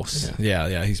boss.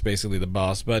 Yeah. He's basically the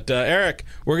boss. But Eric,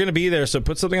 we're going to be there, so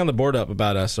put something on the board up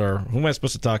about us, or who am I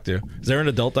supposed to talk to? Is there an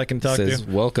adult I can talk to?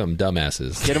 Welcome,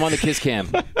 dumbasses. Get him on the Kiss Cam.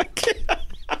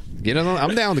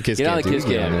 I'm down the Kiss Cam. Get on the Kiss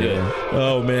Cam. Good.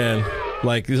 Oh man,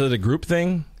 is it a group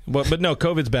thing? But no,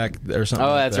 COVID's back or something.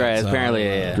 Oh, that's right. So, apparently,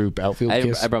 yeah. Group outfield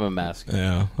kiss. I brought my mask.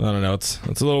 Yeah, I don't know. It's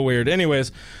a little weird.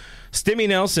 Anyways. Stimmy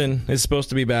Nelson is supposed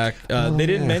to be back. They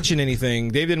didn't mention anything.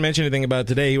 Dave didn't mention anything about it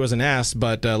today. He wasn't asked,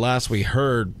 but last we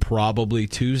heard probably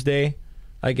Tuesday,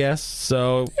 I guess.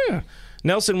 So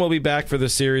Nelson will be back for the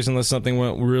series unless something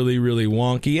went really, really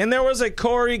wonky. And there was a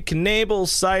Corey Knebel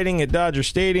sighting at Dodger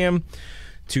Stadium.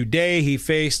 Today he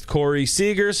faced Corey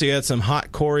Seager, so he had some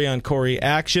hot Corey on Corey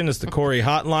action. It's the Corey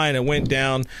hotline. It went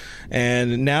down,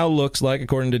 and it now looks like,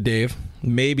 according to Dave,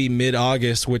 maybe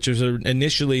mid-August, which is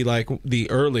initially like the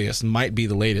earliest, might be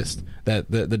the latest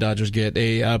that the Dodgers get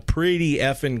a pretty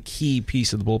effing key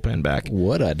piece of the bullpen back.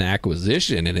 What an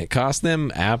acquisition, and it cost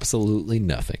them absolutely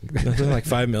nothing. Nothing like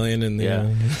 $5 million in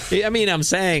the. I mean, I'm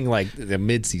saying like the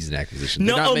mid-season acquisition.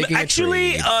 They're not making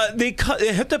actually, a trade.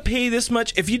 they have to pay this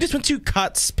much. If you just went to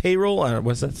Cuts payroll,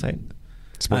 what's that site?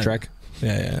 Sport Track.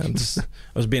 Yeah. I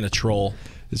was being a troll.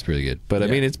 It's pretty good. But I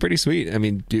mean, it's pretty sweet. I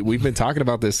mean, dude, we've been talking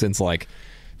about this since like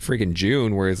freaking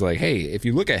June, where it's like, hey, if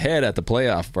you look ahead at the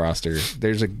playoff roster,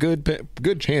 there's a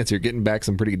good chance you're getting back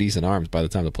some pretty decent arms by the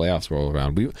time the playoffs roll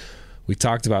around. We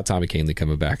talked about Tommy Kahnle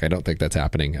coming back. I don't think that's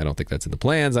happening. I don't think that's in the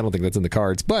plans. I don't think that's in the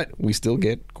cards. But we still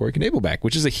get Corey Knebel back,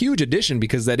 which is a huge addition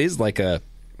because that is like a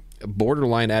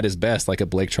borderline at his best, like a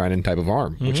Blake Trinan type of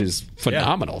arm, which is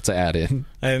phenomenal to add in.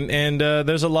 And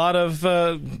there's a lot of,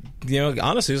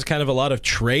 honestly, there's kind of a lot of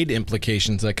trade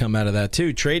implications that come out of that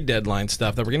too. Trade deadline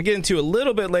stuff that we're going to get into a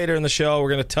little bit later in the show.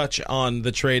 We're going to touch on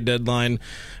the trade deadline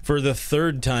for the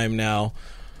third time now.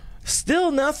 Still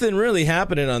nothing really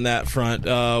happening on that front,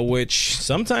 which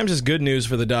sometimes is good news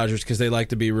for the Dodgers because they like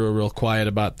to be real quiet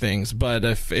about things. But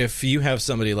if you have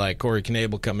somebody like Corey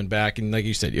Knebel coming back, and like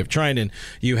you said, you have Trinan,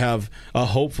 you have a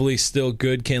hopefully still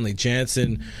good Kenley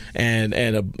Jansen, and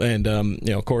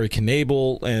Corey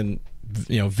Knebel, and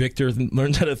Victor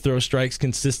learns how to throw strikes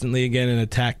consistently again and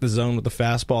attack the zone with the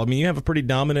fastball. I mean, you have a pretty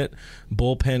dominant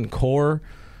bullpen core.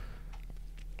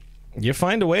 You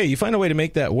find a way to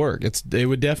make that work. It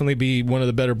would definitely be one of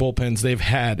the better bullpens they've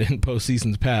had in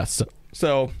postseasons past.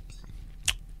 So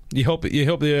you hope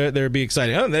they'll be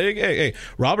exciting. Oh, hey,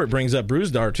 Robert brings up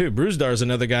Brusdar too. Brusdar is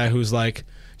another guy who's like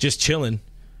just chilling,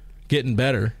 getting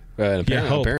better.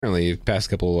 Apparently, past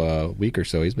couple week or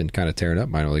so, he's been kind of tearing up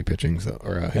minor league pitching.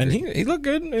 And he looked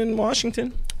good in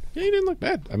Washington. Yeah, he didn't look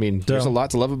bad. I mean, there's a lot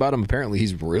to love about him. Apparently,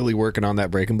 he's really working on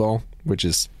that breaking ball, which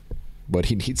is what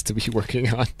he needs to be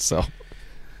working on. So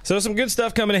some good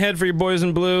stuff coming ahead for your boys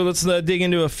in blue. Let's dig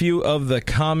into a few of the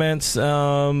comments.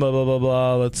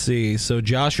 Let's see. So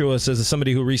Joshua says, as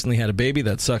somebody who recently had a baby,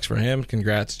 that sucks for him.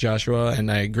 Congrats, Joshua.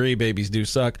 And I agree, babies do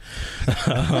suck.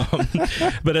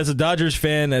 But as a Dodgers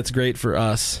fan, that's great for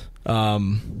us.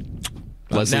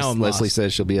 Leslie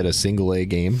says she'll be at a single A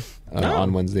game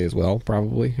on Wednesday as well,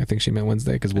 probably. I think she meant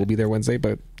Wednesday because we'll be there Wednesday,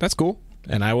 but that's cool.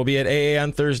 And I will be at AA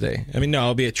on Thursday. I mean, no,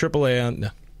 I'll be at AAA on. No,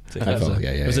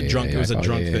 it was a drunk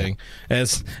thing.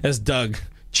 As Doug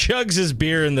chugs his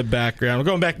beer in the background. We're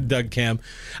going back to Doug Cam.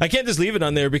 I can't just leave it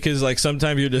on there because like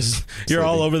sometimes you're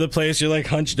all over the place. You're like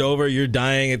hunched over. You're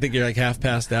dying. I think you're like half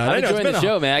passed out. I'm enjoying the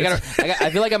show, man. I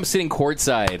feel like I'm sitting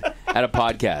courtside at a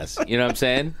podcast. You know what I'm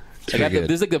saying? This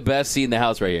is like the best seat in the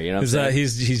house right here. You know what I'm saying?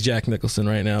 He's Jack Nicholson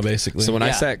right now, basically. So when I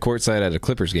sat courtside at a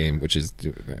Clippers game, which is,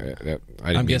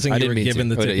 I'm guessing you were given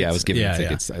the tickets. Yeah, I was given the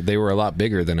tickets. They were a lot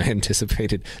bigger than I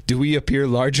anticipated. Do we appear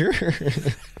larger?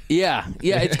 Yeah,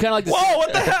 it's kind of like this. Whoa,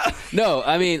 what the hell? No,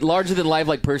 I mean larger than life,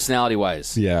 like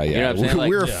personality-wise. Yeah. You know what I'm saying?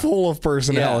 We're full of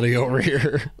personality over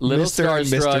here. Little Mr. and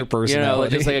starstruck, Mr.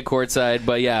 Personality. just like a courtside.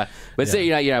 But say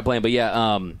you're not playing. But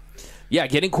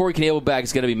getting Corey Knebel back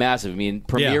is going to be massive. I mean,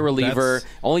 premier reliever.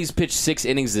 Only he's pitched 6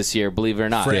 innings this year, believe it or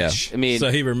not. Fresh. Yeah. I mean, so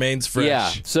he remains fresh.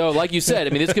 Yeah. So like you said, I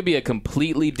mean, this could be a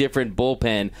completely different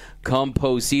bullpen come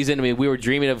postseason. I mean, we were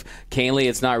dreaming of Kahnle.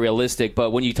 It's not realistic.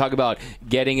 But when you talk about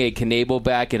getting a Knebel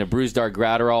back and a Brusdar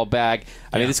Gratterall back,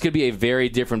 I mean, this could be a very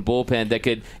different bullpen that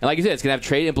could, and like you said, it's going to have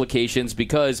trade implications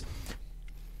because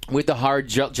with the hard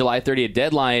July 30th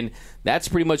deadline, that's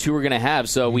pretty much who we're going to have.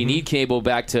 So we need Knebel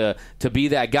back to be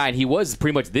that guy. And he was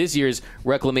pretty much this year's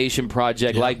reclamation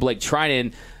project, like Blake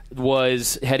Trinan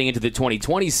was heading into the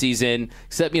 2020 season,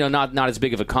 except not as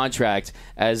big of a contract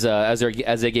as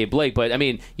they gave Blake. But I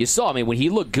mean, you saw. I mean, when he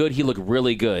looked good, he looked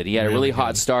really good. He had a really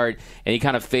hot start, and he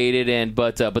kind of faded. And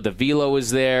but the velo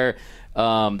was there.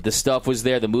 The stuff was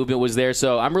there, the movement was there,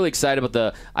 so I'm really excited about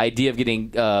the idea of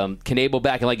getting Knebel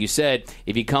back. And like you said,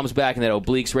 if he comes back and that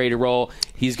oblique's ready to roll,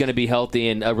 he's going to be healthy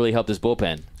and really help this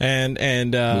bullpen. And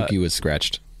Mookie was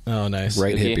scratched. Oh, nice.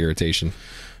 Right hip irritation.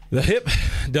 The hip,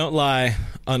 don't lie.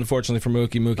 Unfortunately for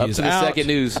Mookie, Mookie is out. Up to the second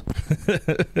news.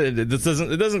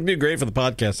 It doesn't do great for the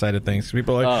podcast side of things.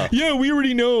 People are like, yeah, we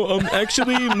already know.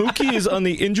 Actually, Mookie is on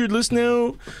the injured list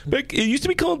now. It used to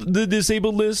be called the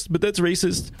disabled list, but that's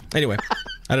racist. Anyway,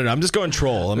 I don't know. I'm just going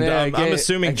troll. I'm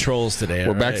assuming trolls today.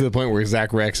 We're back to the point where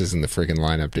Zach Rex is in the freaking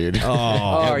lineup, dude.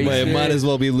 It might as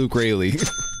well be Luke Raley.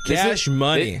 Cash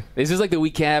money. This is like the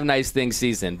We Can't Have Nice Things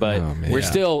season, but we're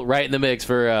still right in the mix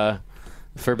for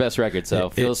best record, so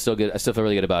feels still good. I still feel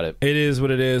really good about it. It is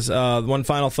what it is. One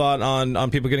final thought on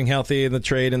people getting healthy in the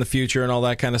trade in the future and all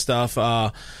that kind of stuff.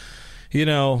 At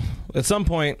some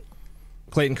point,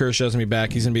 Clayton Kershaw's going to be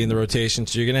back. He's going to be in the rotation.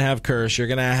 So you're going to have Kersh. You're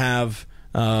going to have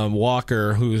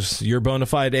Walker, who's your bona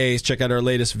fide ace. Check out our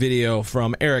latest video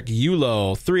from Eric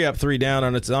Yulo, 3 Up, 3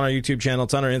 Down. It's on our YouTube channel.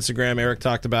 It's on our Instagram. Eric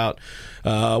talked about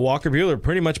Walker Buehler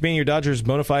pretty much being your Dodgers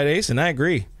bona fide ace, and I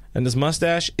agree. And this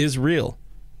mustache is real,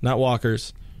 not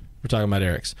Walker's. We're talking about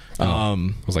Eric's.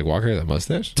 I was like, Walker, that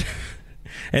mustache?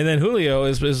 And then Julio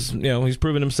is he's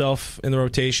proven himself in the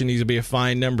rotation. He's going to be a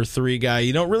fine number 3 guy.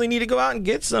 You don't really need to go out and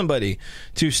get somebody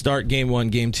to start Game 1,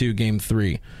 Game 2, Game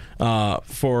 3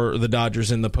 for the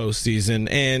Dodgers in the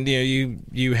postseason. And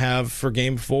you have for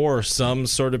Game 4 some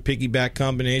sort of piggyback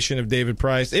combination of David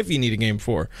Price if you need a Game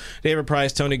 4. David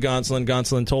Price, Tony Gonsolin.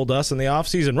 Gonsolin told us in the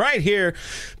offseason right here,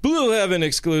 Blue Heaven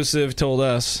exclusive, told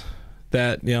us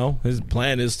that his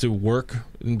plan is to work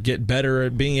and get better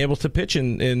at being able to pitch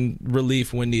in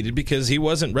relief when needed, because he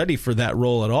wasn't ready for that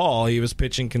role at all. He was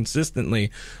pitching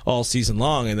consistently all season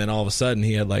long, and then all of a sudden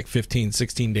he had like 15,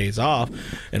 16 days off,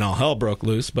 and all hell broke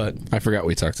loose. But I forgot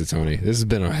we talked to Tony. This has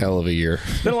been a hell of a year.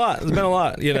 It's been a lot. It's been a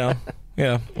lot, Yeah.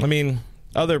 I mean,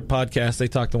 other podcasts, they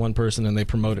talk to one person and they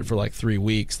promote it for like 3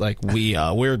 weeks. Like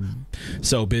we're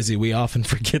so busy, we often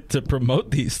forget to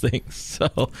promote these things. So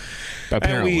Apparently.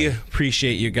 and we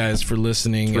appreciate you guys for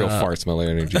listening. It's real fart smell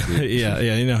energy. yeah,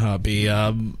 you know how it be.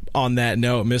 On that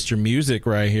note, Mr. Music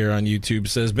right here on YouTube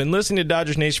says, been listening to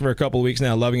Dodgers Nation for a couple of weeks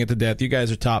now, loving it to death. You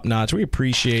guys are top notch. We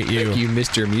appreciate you. Thank you,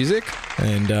 Mr. Music.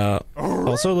 And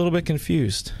also a little bit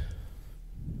confused.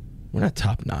 We're not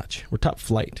top notch. We're top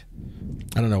flight.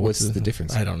 I don't know what's the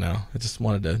difference. I don't know. I just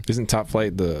wanted to. Isn't Top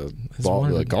Flight the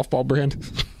golf ball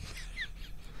brand?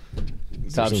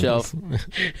 Top shelf.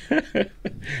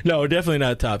 No, definitely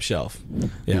not top shelf.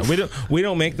 Yeah, we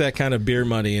don't make that kind of beer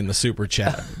money in the super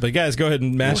chat. But guys, go ahead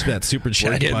and mash that super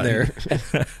chat. We're getting button.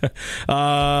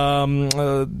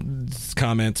 There.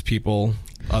 Comments, people,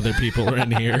 other people are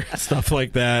in here, stuff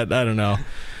like that. I don't know.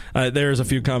 There's a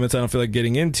few comments I don't feel like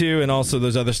getting into, and also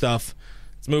there's other stuff.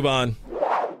 Let's move on.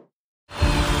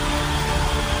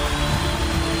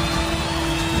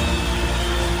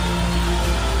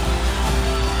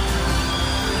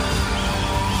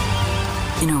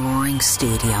 In a roaring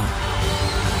stadium,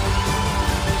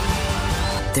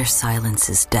 their silence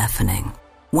is deafening.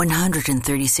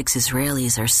 136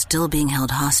 Israelis are still being held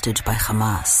hostage by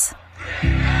Hamas.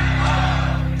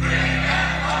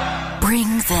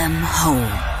 Bring them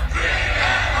home.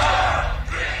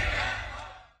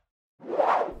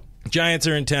 Giants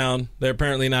are in town. They're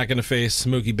apparently not going to face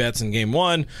Mookie Betts in Game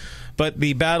 1. But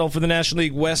the battle for the National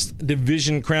League West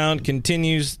Division crown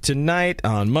continues tonight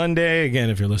on Monday. Again,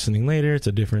 if you're listening later, it's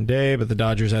a different day. But the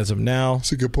Dodgers, as of now,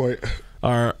 that's a good point,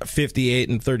 are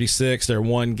 58-36. They're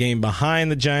one game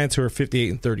behind the Giants, who are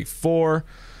 58-34.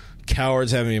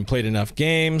 Cowards haven't even played enough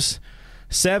games.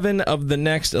 7 of the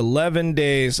next 11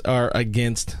 days are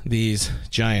against these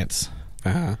Giants.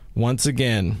 Once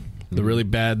again, the really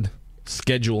bad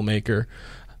schedule maker.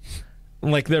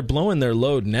 Like, they're blowing their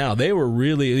load now. They were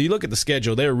really, you look at the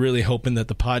schedule, they were really hoping that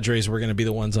the Padres were going to be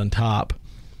the ones on top.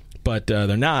 But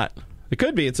they're not. It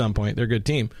could be at some point. They're a good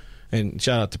team. And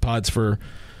shout out to Pods for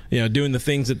doing the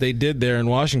things that they did there in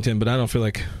Washington. But I don't feel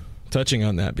like touching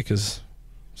on that because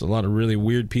there's a lot of really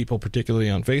weird people, particularly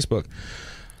on Facebook.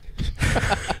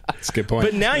 That's a good point.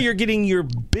 But now you're getting your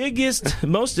biggest,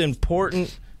 most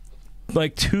important,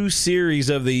 2 series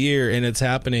of the year, and it's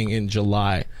happening in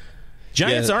July.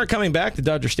 Giants aren't coming back to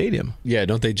Dodger Stadium. Yeah,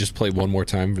 don't they just play one more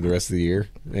time for the rest of the year?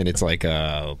 And it's like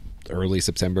early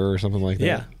September or something like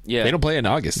that? Yeah. They don't play in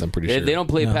August, I'm pretty sure. They don't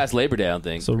play past Labor Day, I don't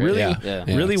think. So really, really so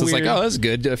weird. It's like, oh, that's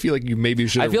good. I feel like you maybe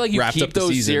should have wrapped up the season. I feel like you keep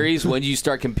those series when you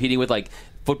start competing with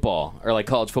football or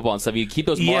college football and stuff. You keep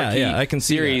those marquee I can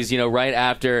see series, right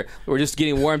after we're just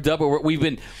getting warmed up. Or we've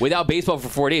been without baseball for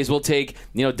 4 days. We'll take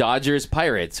Dodgers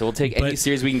Pirates. So we'll take any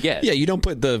series we can get. Yeah, you don't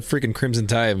put the freaking Crimson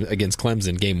Tide against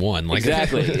Clemson Game 1.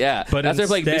 Exactly. Yeah, but that's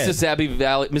like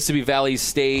Mississippi Valley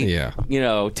State.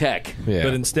 Tech. Yeah.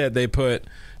 But instead they put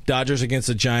Dodgers against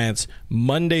the Giants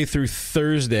Monday through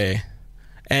Thursday,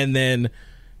 and then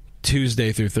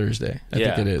Tuesday through Thursday. I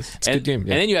think it is. It's a good game. And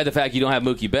then you had the fact you don't have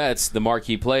Mookie Betts, the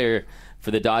marquee player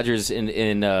for the Dodgers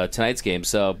in tonight's game.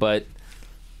 So, but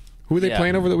who are they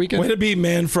playing over the weekend? Way to be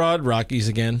man fraud, Rockies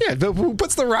again. Yeah, but who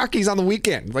puts the Rockies on the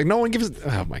weekend? No one gives.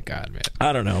 Oh my God, man!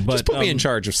 I don't know, but just put me in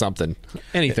charge of something,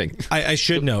 anything. I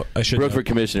should know. Run for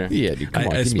commissioner. Yeah, dude, come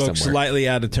on, I give me spoke somewhere. slightly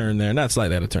out of turn there. Not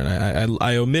slightly out of turn.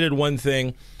 I omitted one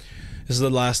thing. This is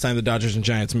the last time the Dodgers and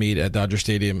Giants meet at Dodger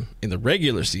Stadium in the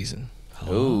regular season. So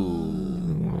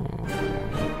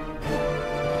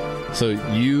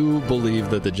you believe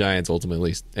that the Giants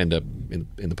ultimately end up in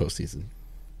the postseason?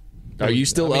 Are you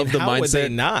still of the how would they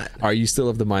mindset? not? Are you still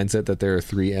of the mindset that there are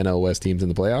 3 NL West teams in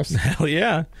the playoffs? Hell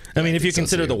yeah. I mean, if you so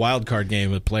consider too. the wild card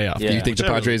game with playoff. Yeah. Do you think the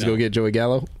Padres go get Joey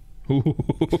Gallo?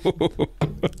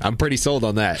 I'm pretty sold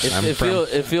on that. It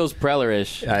feels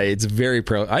Preller-ish. It's very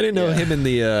pro. I didn't know him and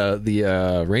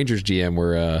the Rangers GM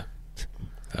were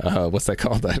what's that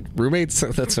called? That roommates?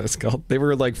 That's what it's called. They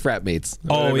were like frat mates.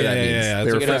 Oh, whatever yeah, that yeah, means. yeah.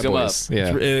 They were It's frat gonna hook 'em boys.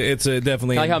 Yeah. It's a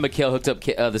definitely. Kind of like how McHale hooked up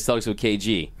the Celtics with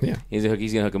KG. Yeah. He's going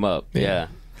to hook him up. Yeah.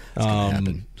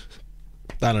 happen.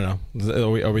 I don't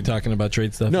know. Are we talking about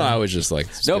trade stuff? No, I was just like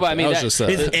No, but I mean, was that- just,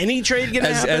 Is any trade going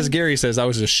to happen? as Gary says, I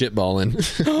was just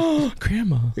shitballing.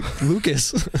 Grandma.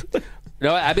 Lucas.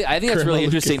 No, I think that's really Grandma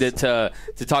interesting to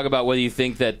talk about whether you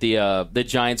think that the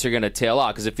Giants are going to tail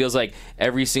off, because it feels like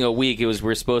every single week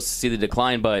we're supposed to see the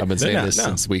decline, but I've been saying not, this no.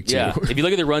 since week 2. yeah, if you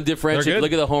look at the run differential, if They're you good.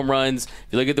 look at the home runs, if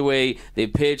you look at the way they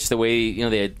pitch, the way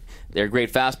they're a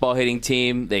great fastball hitting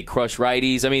team. They crush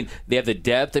righties. I mean, they have the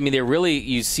depth. I mean, they're really,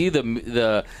 you see they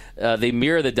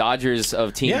mirror the Dodgers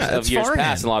of teams Yeah, of it's years Farhan.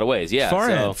 past in a lot of ways. Yeah,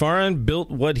 Farhan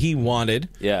built what he wanted.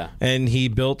 Yeah. And he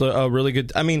built a really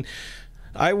good. I mean,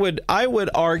 I would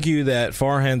argue that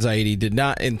Farhan Zaidi did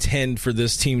not intend for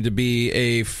this team to be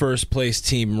a first place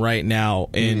team right now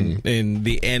in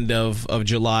the end of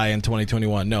July in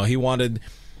 2021. No, he wanted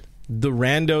the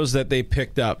randos that they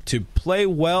picked up to play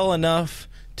well enough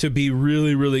to be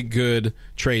really, really good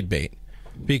trade bait,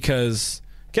 because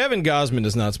Kevin Gausman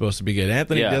is not supposed to be good.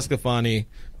 Anthony Desclafani,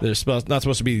 they're not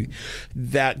supposed to be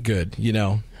that good, you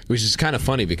know. Which is kind of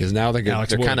funny because now they're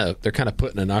kind of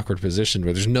put in an awkward position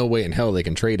where there's no way in hell they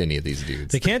can trade any of these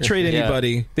dudes. They can't trade Yeah.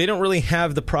 anybody. They don't really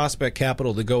have the prospect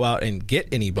capital to go out and get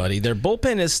anybody. Their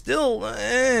bullpen is still.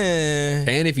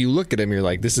 And if you look at them, you're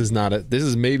like, this is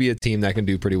maybe a team that can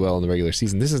do pretty well in the regular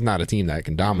season. This is not a team that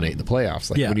can dominate the playoffs.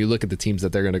 Like when you look at the teams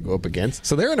that they're going to go up against,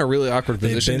 so they're in a really awkward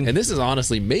position. And this is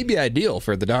honestly maybe ideal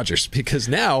for the Dodgers, because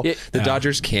now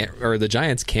the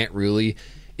Giants can't really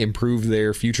improve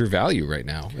their future value right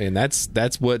now, and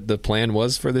that's what the plan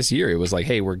was for this year. It was like,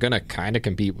 hey, we're gonna kind of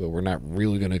compete, but we're not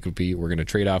really gonna compete. We're gonna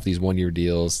trade off these 1-year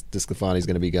deals. Desclafani's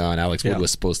gonna be gone. Alex Wood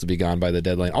was supposed to be gone by the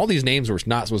deadline. All these names were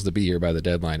not supposed to be here by the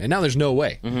deadline, and now there's no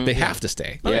way. They have to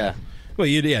stay. Yeah. Well,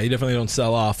 you definitely don't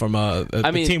sell off from a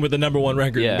team with the number 1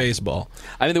 record in baseball.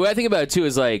 I mean, the way I think about it too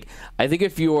is like, I think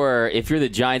if you're the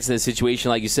Giants in this situation,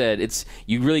 like you said,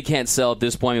 you really can't sell at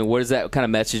this point. I mean, what is that kind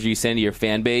of message you send to your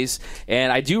fan base?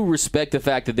 And I do respect the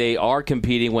fact that they are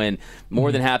competing when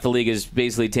more than half the league is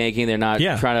basically tanking. They're not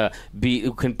trying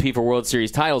to compete for World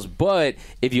Series titles. But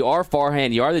if you are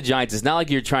Farhan, you are the Giants. It's not like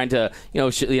you're trying to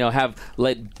let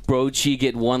Brochi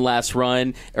get one last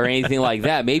run or anything like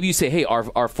that. Maybe you say, hey,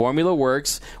 our formula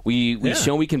works. We've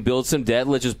shown we can build some debt.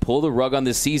 Let's just pull the rug on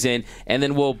this season, and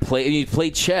then we'll play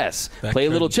chess, play a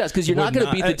little chess, because you're not going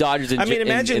to beat the Dodgers.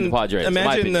 Imagine in the Padres.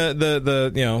 Imagine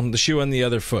the shoe on the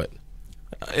other foot.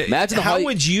 Imagine how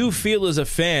would you feel as a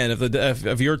fan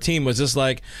if your team was just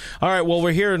like, all right, well,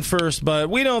 we're here in first,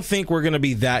 but we don't think we're going to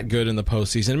be that good in the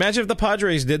postseason. Imagine if the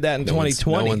Padres did that in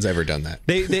 2020. No one's ever done that.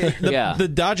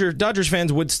 The Dodgers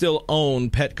fans would still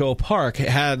own Petco Park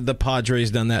had the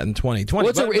Padres done that in 2020.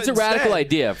 Well, it's a radical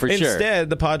idea, for sure. Instead,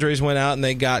 the Padres went out and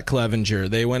they got Clevenger.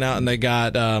 They went out and they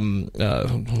got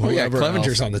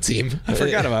Clevenger's on the team. I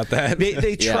forgot about that.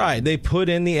 They tried. They put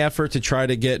in the effort to try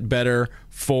to get better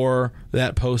for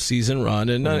that postseason run,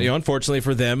 and unfortunately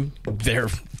for them, their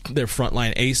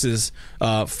frontline aces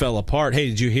fell apart. Hey,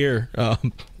 did you hear?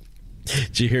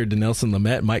 Did you hear Dinelson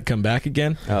Lamet might come back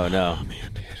again? Oh no,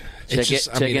 man!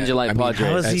 Check engine light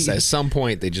Padres. At some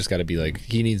point, they just got to be like,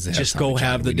 he needs to just go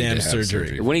have the damn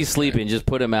surgery. When he's sleeping, just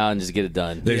put him out and just get it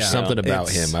done. There's something about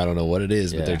him. I don't know what it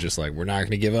is, but they're just like, we're not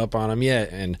going to give up on him yet.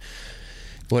 And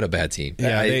what a bad team.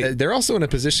 Yeah, they're also in a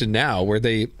position now where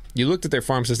you looked at their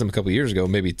farm system a couple of years ago,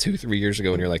 maybe 2-3 years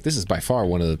ago, and you're like, this is by far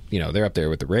one of the, they're up there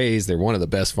with the Rays. They're one of the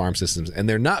best farm systems, and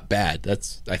they're not bad.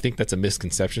 I think that's a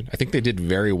misconception. I think they did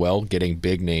very well getting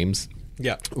big names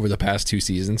over the past 2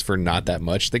 seasons for not that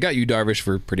much. They got Yu Darvish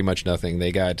for pretty much nothing.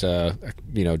 They got,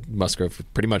 Musgrove for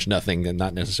pretty much nothing, and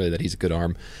not necessarily that he's a good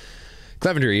arm.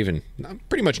 Clevenger even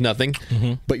pretty much nothing,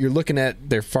 but you're looking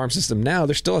at their farm system now.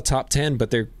 They're still a top 10,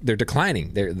 but they're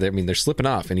declining. They're slipping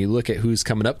off. And you look at who's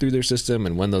coming up through their system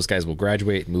and when those guys will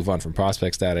graduate and move on from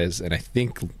prospect status. And I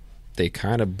think they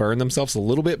kind of burn themselves a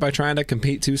little bit by trying to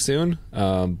compete too soon.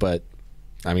 But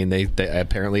I mean, they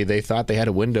apparently they thought they had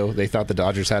a window. They thought the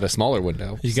Dodgers had a smaller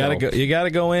window. You got to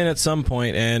go in at some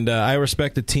point. And I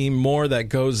respect a team more that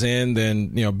goes in than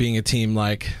being a team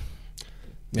like.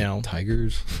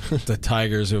 Tigers. The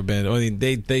Tigers who have been. I mean,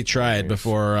 they tried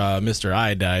before Mr.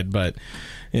 I died, but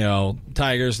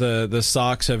Tigers, the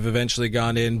Sox have eventually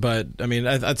gone in, but I mean,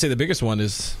 I'd say the biggest one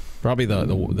is probably the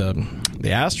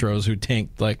Astros, who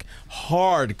tanked like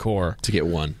hardcore to get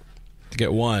one.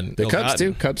 The Cubs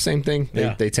too. Cubs, same thing.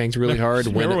 They tanked really hard.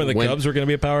 Remember when the Cubs were going to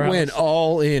be a powerhouse? Went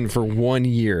all in for 1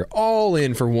 year.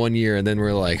 And then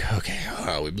we're like, okay,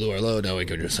 we blew our load. Now we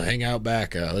can just hang out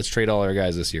back. Let's trade all our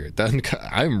guys this year.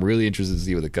 I'm really interested to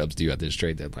see what the Cubs do at this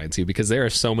trade deadline too, because there are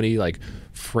so many like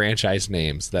franchise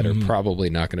names that are probably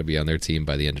not going to be on their team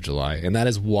by the end of July, and that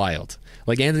is wild.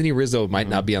 Like Anthony Rizzo might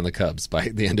not be on the Cubs by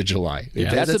the end of July.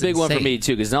 Yeah. That's a big one for me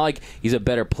too, because it's not like he's a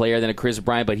better player than a Chris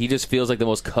Bryant, but he just feels like the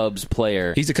most Cubs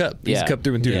player. He's a Cub. He's a Cub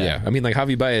through and through. Yeah. I mean, like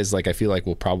Javi Baez, like I feel like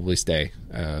will probably stay.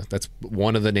 That's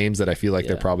one of the names that I feel like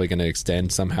they're probably going to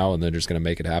extend somehow, and they're just going to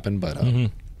make it happen. But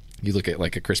you look at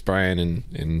like a Chris Bryant,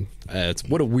 and it's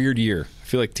what a weird year. I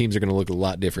feel like teams are going to look a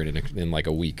lot different in like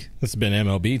a week. This has been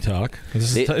MLB talk.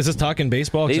 Is this talking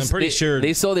baseball? 'Cause I'm pretty sure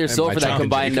they sold their soul for that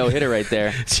combined no-hitter right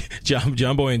there.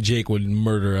 John Boy and Jake would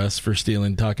murder us for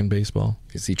stealing talking baseball.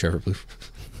 You see Trevor Blue.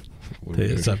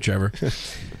 What's up, Trevor?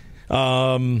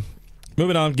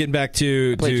 Moving on, getting back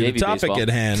to the topic baseball at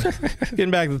hand.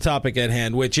 Getting back to the topic at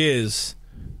hand, which is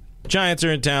Giants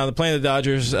are in town. They're playing the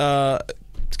Dodgers.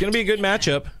 It's going to be a good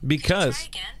matchup because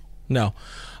we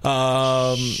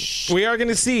are going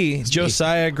to see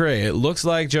Josiah Gray. It looks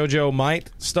like JoJo might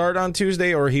start on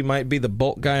Tuesday, or he might be the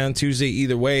bulk guy on Tuesday.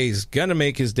 Either way, he's going to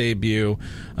make his debut.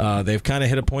 They've kind of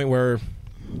hit a point where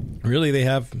really they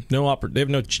have no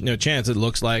chance. It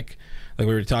looks like we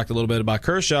already talked a little bit about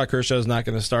Kershaw. Kershaw's not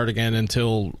going to start again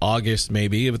until August,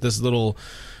 maybe. But this little,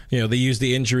 they use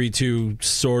the injury to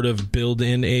sort of build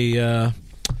in a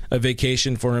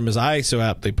vacation for him, as I so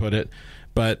aptly put it.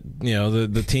 But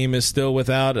the team is still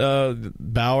without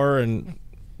Bauer, and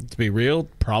to be real,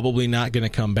 probably not going to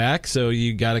come back. So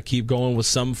you got to keep going with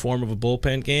some form of a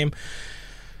bullpen game.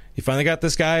 You finally got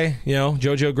this guy,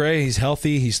 JoJo Gray. He's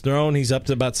healthy. He's thrown. He's up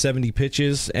to about 70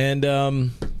 pitches, and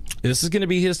this is going to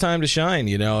be his time to shine.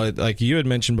 Like you had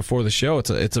mentioned before the show,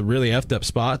 it's a really effed up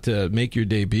spot to make your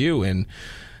debut, and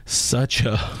such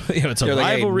a it's a They're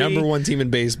rivalry. Like a number one team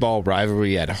in baseball,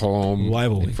 rivalry at home,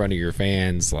 rivalry in front of your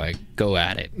fans. Like, go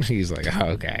at it. He's like,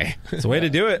 oh, okay, it's a way to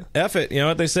do it. F it. You know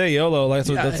what they say, YOLO.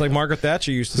 That's like Margaret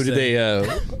Thatcher used to say. Who did they?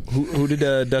 Who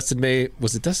did Dustin May?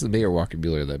 Was it Dustin May or Walker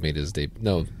Buehler that made his debut?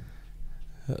 No.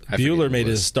 Buehler made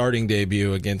his starting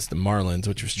debut against the Marlins,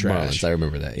 which was trash. Marlins, I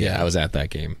remember that. Yeah, I was at that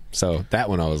game. So that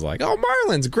one I was like, oh,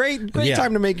 Marlins, great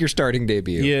time to make your starting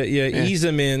debut. Ease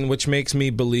him in, which makes me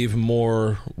believe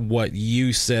more what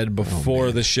you said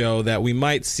before the show, that we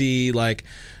might see like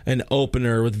an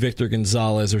opener with Victor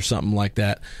Gonzalez or something like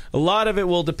that. A lot of it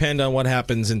will depend on what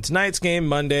happens in tonight's game,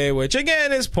 Monday, which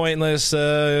again is pointless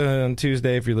on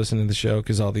Tuesday if you're listening to the show,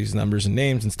 because all these numbers and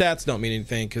names and stats don't mean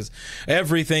anything, because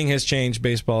everything has changed.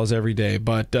 Baseball is every day.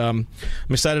 But I'm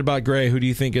excited about Gray. Who do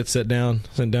you think gets sent down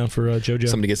for JoJo?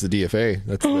 Somebody gets the DFA.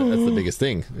 That's the biggest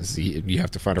thing. You have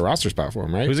to find a roster spot for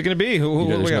him, right? Who's it going to be?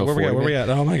 Where we at?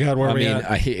 Oh my God, where are we at?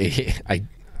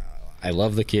 I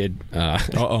love the kid.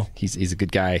 He's a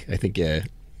good guy. I think it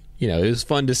was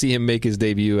fun to see him make his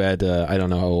debut at I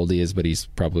don't know how old he is, but he's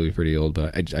probably pretty old.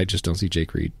 But I just don't see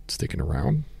Jake Reed sticking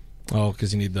around. Oh,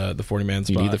 because you need the 40-man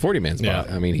spot. You need the 40-man spot.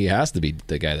 Yeah. I mean, he has to be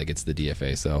the guy that gets the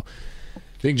DFA. So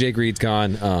I think Jake Reed's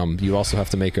gone. You also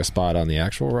have to make a spot on the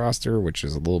actual roster, which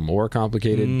is a little more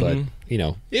complicated. But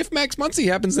if Max Muncy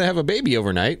happens to have a baby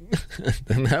overnight,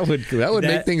 then that would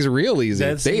make things real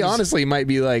easy. They honestly might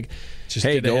be like,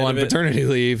 hey, go on paternity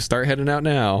leave, start heading out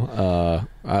now.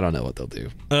 I don't know what they'll do.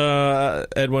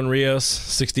 Edwin Rios,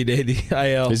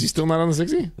 60-day IL. Is he still not on the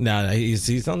 60? No,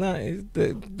 he's on that.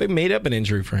 They made up an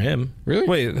injury for him. Really?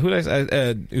 Wait, who did I say?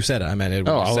 Uceta. I meant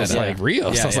Edwin. Oh, I was like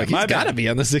Rios. I was like, he's got to be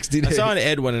on the 60 days. I saw an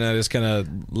Edwin, and I just kind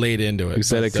of laid into it.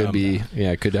 Uceta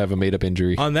could have a made-up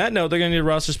injury. On that note, they're going to need a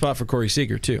roster spot for Corey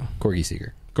Seager, too. Corey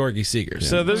Seager. Yeah.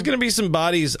 So there's going to be some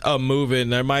bodies moving.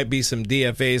 There might be some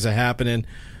DFAs happening.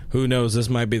 Who knows? This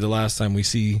might be the last time we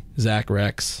see Zach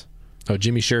Rex. Oh,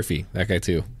 Jimmy Sherfy, that guy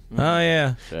too. Oh,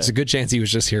 yeah. It's a good chance he was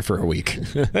just here for a week.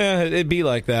 It'd be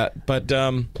like that. But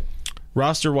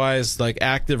roster-wise, like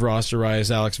active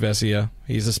roster-wise, Alex Vesia,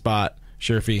 he's a spot.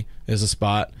 Sherfy is a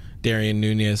spot. Darian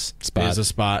Nunez is a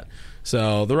spot.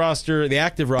 So the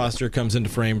active roster comes into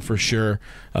frame for sure.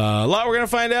 A lot we're going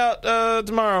to find out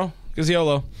tomorrow, because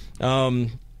YOLO.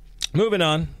 Moving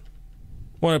on.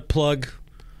 Want to plug...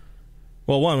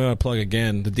 Well, one, we want to plug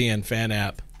again the DN Fan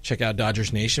app. Check out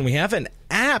Dodgers Nation. We have an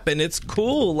app, and it's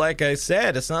cool. Like I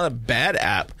said, it's not a bad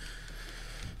app,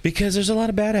 because there's a lot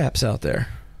of bad apps out there.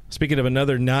 Speaking of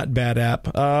another not bad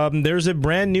app, there's a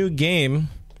brand new game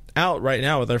out right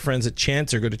now with our friends at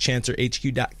Chancer. Go to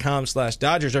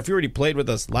chancerhq.com/Dodgers. Or if you already played with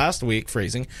us last week, if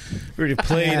you already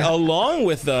played along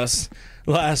with us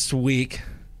last week,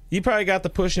 you probably got the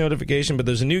push notification, but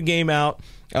there's a new game out.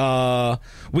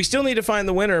 We still need to find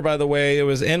the winner, by the way. It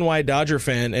was NY Dodger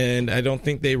Fan, and I don't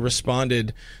think they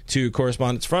responded to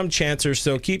correspondence from Chancer.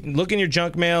 So keep looking your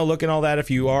junk mail, looking all that. If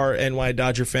you are NY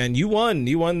Dodger Fan, you won.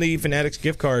 You won the Fanatics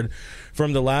gift card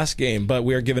from the last game, but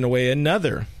we are giving away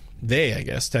another. They, I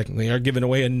guess, technically are giving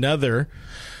away another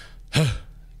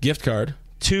gift card,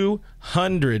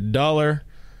 $200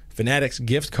 Fanatics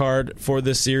gift card for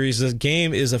this series. The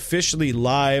game is officially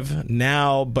live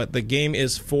now, but the game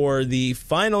is for the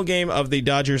final game of the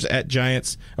Dodgers at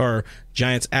Giants, or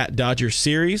Giants at Dodgers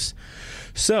series.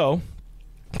 So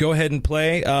go ahead and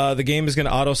play. The game is going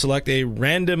to auto-select a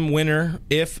random winner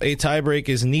if a tiebreak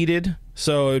is needed.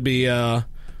 So it would be,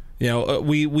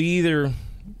 we either...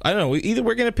 I don't know. Either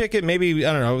we're going to pick it. Maybe,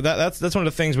 I don't know. That's one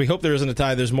of the things. We hope there isn't a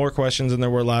tie. There's more questions than there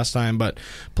were last time. But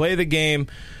play the game.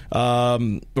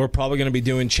 We're probably going to be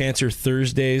doing Chancer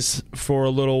Thursdays for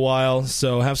a little while.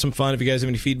 So have some fun. If you guys have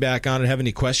any feedback on it, have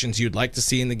any questions you'd like to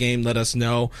see in the game, let us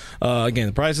know. Again,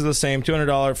 the price is the same.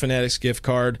 $200 Fanatics gift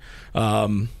card.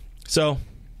 So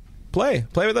play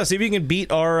with us. See if you can beat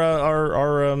beat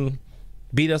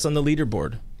us on the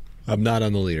leaderboard. I'm not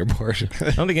on the leaderboard.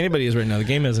 I don't think anybody is right now. The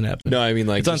game hasn't happened. No, I mean,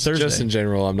 like, it's on Thursday. Just in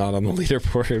general, I'm not on the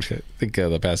leaderboard. I think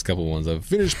the past couple ones I've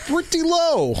finished pretty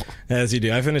low. As you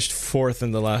do. I finished 4th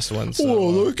in the last one. So, whoa,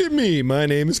 look at me. My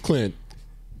name is Clint.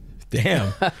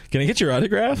 Damn. Can I get your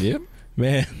autograph? Yep.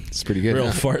 Man, it's pretty good.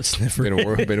 Real fart sniffer.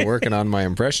 Been working on my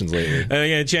impressions lately. And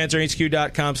again,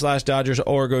 chancerhq.com/Dodgers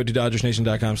or go to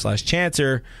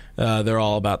DodgersNation.com/Chancer. They're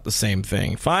all about the same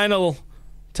thing. Final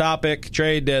topic,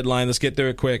 trade deadline. Let's get through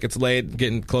it quick. It's late,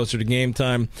 getting closer to game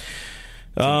time.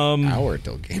 An hour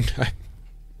till game time.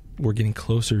 We're getting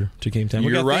closer to game time.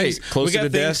 You're right. Closer to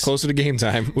death, closer to game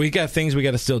time. We got things we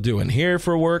got to still do in here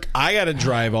for work. I got to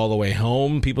drive all the way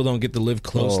home. People don't get to live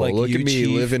close like you, look at me, Chief.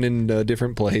 living in a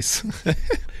different place.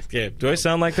 Yeah. Do I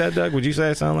sound like that, Doug? Would you say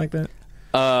I sound like that?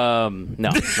 No,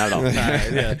 not at all.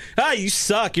 Yeah. You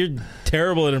suck. You're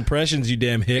terrible at impressions, you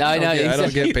damn hick. I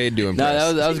don't get paid to impress.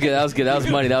 No, that was good. That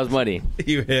was money.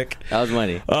 You hick. That was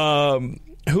money.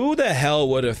 Who the hell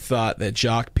would have thought that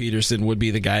Jock Peterson would be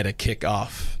the guy to kick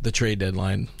off the trade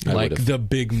deadline? The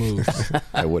big move.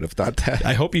 I would have thought that.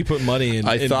 I hope you put money in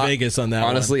Vegas on that.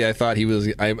 Honestly, one. I thought he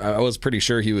was. I was pretty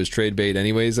sure he was trade bait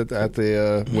anyways at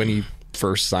the when he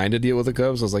first signed a deal with the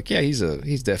Cubs. I was like, yeah,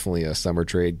 he's definitely a summer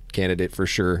trade candidate for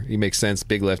sure. He makes sense.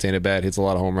 Big left-handed bat, hits a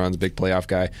lot of home runs, big playoff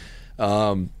guy.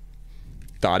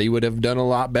 Thought he would have done a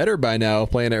lot better by now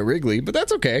playing at Wrigley, but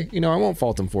that's okay. I won't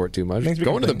fault him for it too much.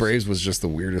 Going to the Braves was just the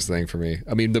weirdest thing for me.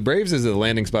 I mean, the Braves is the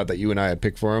landing spot that you and I had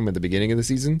picked for him at the beginning of the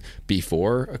season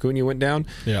before Acuna went down.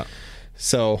 Yeah.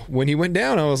 So when he went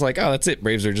down, I was like, oh, that's it.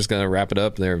 Braves are just going to wrap it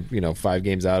up. They're 5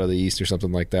 games out of the East or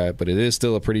something like that. But it is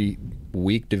still a pretty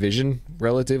weak division,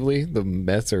 relatively. The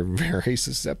Mets are very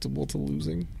susceptible to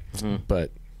losing. Mm-hmm. But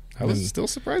I was still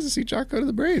surprised to see Jock go to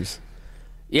the Braves.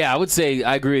 Yeah, I would say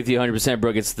I agree with you 100%,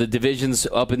 Brooke. It's the division's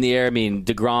up in the air. I mean,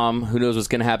 DeGrom, who knows what's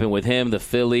going to happen with him, the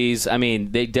Phillies. I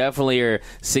mean, they definitely are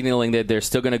signaling that they're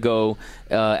still going to go.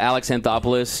 Alex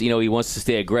Anthopoulos, he wants to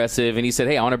stay aggressive, and he said,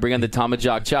 hey, I want to bring on the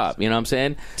Tomahawk Chop. You know what I'm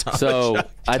saying?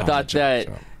 I thought that,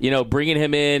 bringing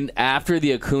him in after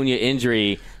the Acuna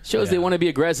injury shows they want to be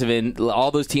aggressive. And all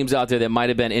those teams out there that might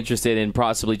have been interested in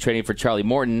possibly trading for Charlie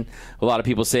Morton, a lot of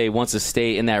people say wants to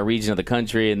stay in that region of the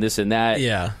country and this and that.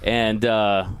 Yeah. And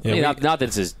not that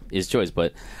it's his choice,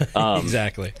 but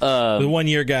exactly. The 1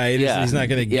 year guy, he's not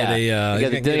going to get they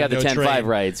got the 10-5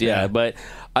 rights. Yeah. But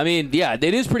I mean, it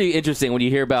is pretty interesting when you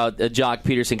hear about Jock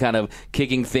Peterson kind of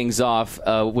kicking things off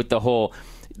with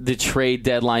the trade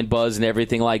deadline buzz and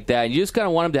everything like that. And you just kind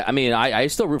of want him to. I mean, I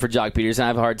still root for Jock Peterson. I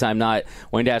have a hard time not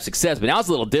wanting to have success. But now it's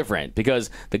a little different because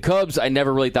the Cubs, I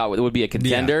never really thought would be a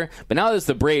contender. Yeah. But now it's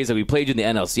the Braves that we played in the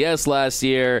NLCS last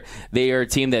year. They are a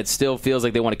team that still feels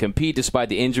like they want to compete despite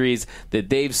the injuries that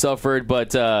they've suffered.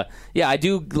 But I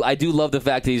do love the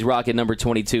fact that he's rocking number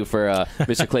 22 for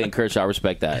Mr. Clayton Kershaw. I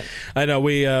respect that. I know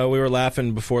we were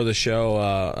laughing before the show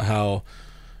how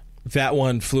that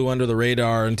one flew under the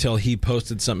radar until he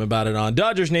posted something about it on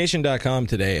DodgersNation.com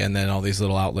today, and then all these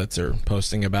little outlets are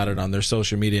posting about it on their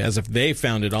social media as if they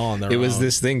found it all on their own. It was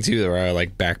this thing, too, where I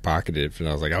back pocketed it, and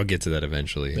I was like, I'll get to that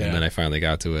eventually. Yeah. And then I finally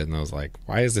got to it, and I was like,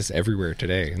 why is this everywhere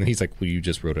today? And he's like, well, you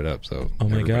just wrote it up, so oh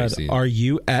my God. Are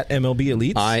you at MLB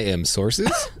Elites? I am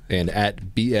Sources, and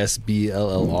at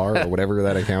BSBLLR, or whatever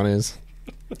that account is.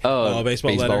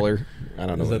 Baseballer. Letter. I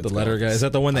don't know. Is that the letter guy? Is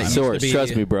that the one that Source? Used to be?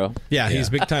 Trust me, bro. Yeah, he's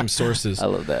big time Sources. I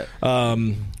love that.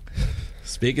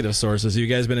 Speaking of sources, you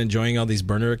guys been enjoying all these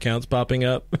burner accounts popping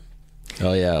up?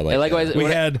 Oh yeah, Likewise, we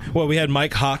had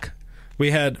Mike Hawk. We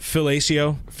had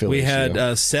Felicio. We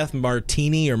had Seth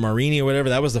Martini or Marini or whatever.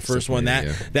 That was the first one.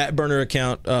 That burner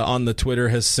account on the Twitter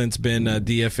has since been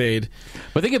DFA'd.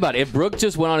 But think about it. If Brooke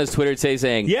just went on his Twitter today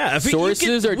saying,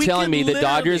 sources are telling me the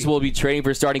Dodgers will be trading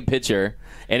for starting pitcher,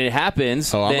 and it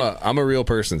happens. Oh, I'm a real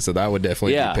person, so that would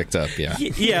definitely be picked up. Yeah,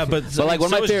 yeah, but like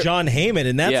one of my John Heyman,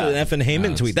 and that's an effing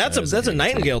Heyman tweet. That's a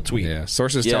Nightingale tweet. Yeah,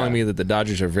 sources telling me that the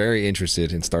Dodgers are very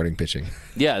interested in starting pitching.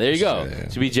 Yeah, there you go.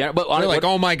 To be general, but they're like,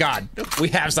 oh my god, we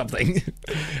have something.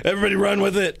 Everybody run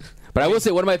with it. But I will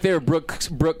say one of my favorite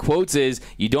Brooke quotes is,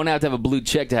 you don't have to have a blue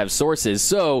check to have sources.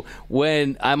 So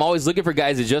when I'm always looking for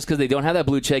guys that just because they don't have that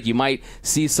blue check, you might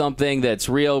see something that's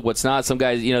real, what's not. Some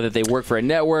guys, that they work for a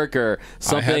network or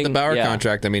something. I had the Bauer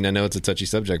contract. I mean, I know it's a touchy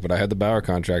subject, but I had the Bauer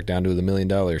contract down to $1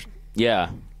 million.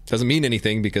 Yeah. Doesn't mean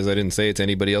anything because I didn't say it to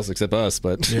anybody else except us.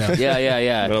 But yeah.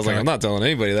 But I was like, I'm not telling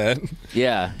anybody that.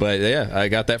 Yeah. But yeah, I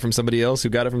got that from somebody else who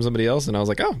got it from somebody else, and I was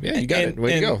like, oh yeah, you got it.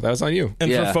 Way to go. That was on you.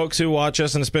 And for folks who watch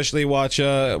us, and especially watch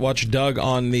Doug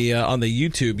on the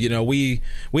YouTube,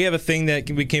 we have a thing that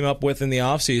we came up with in the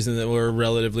off season that we're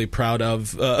relatively proud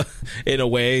of, in a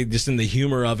way, just in the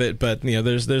humor of it. But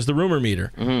there's the rumor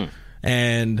meter,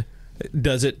 and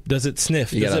does it sniff?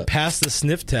 Does it pass the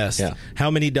sniff test? Yeah. How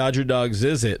many Dodger dogs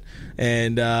is it?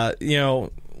 And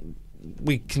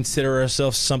we consider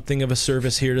ourselves something of a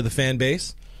service here to the fan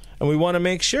base, and we want to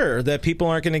make sure that people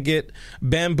aren't going to get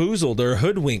bamboozled or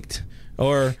hoodwinked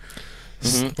or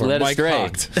led astray.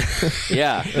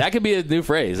 Yeah, that could be a new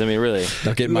phrase. I mean, really,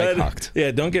 don't get Mike hawked. Yeah,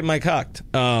 don't get Mike hawked.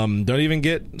 Don't even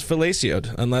get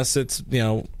fellatioed unless it's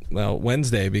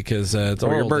Wednesday because it's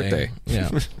your birthday.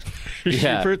 Yeah.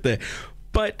 Your birthday.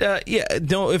 But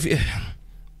don't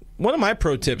one of my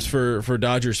pro tips for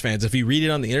Dodgers fans, if you read it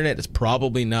on the internet, it's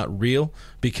probably not real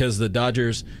because the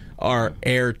Dodgers are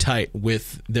airtight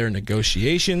with their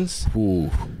negotiations. Ooh,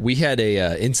 we had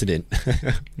a incident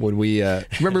when we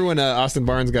remember when Austin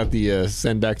Barnes got the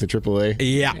send back to AAA.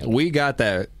 Yeah, we got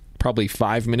that probably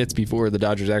 5 minutes before the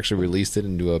Dodgers actually released it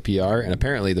into a PR, and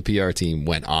apparently the PR team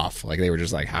went off. Like, they were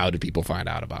just like, how did people find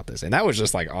out about this? And that was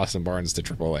just like Austin Barnes to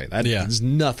AAA. That is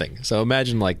nothing. So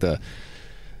imagine like the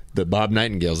Bob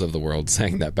Nightingales of the world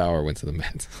saying that Bauer went to the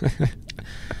Mets.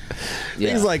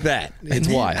 Things like that. It's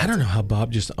wild. I don't know how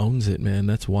Bob just owns it, man.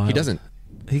 That's wild. He doesn't.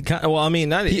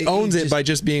 He owns it by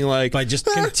just being like, by just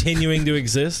continuing to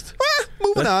exist.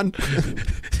 Moving on.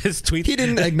 His tweet. He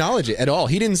didn't acknowledge it at all.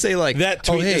 He didn't say like, that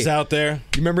tweet is out there.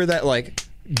 You remember that like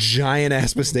giant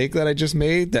ass mistake that I just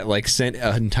made that like sent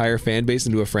an entire fan base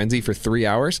into a frenzy for 3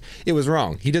 hours? It was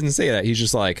wrong. He doesn't say that. He's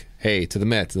just like, hey, to the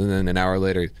Mets, and then an hour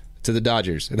later to the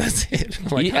Dodgers, and that's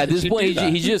it. Like, at this point,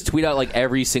 he just tweet out like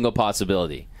every single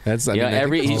possibility. He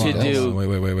should do.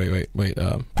 Wait.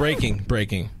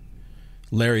 Breaking.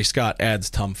 Larry Scott adds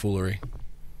tomfoolery.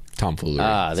 There you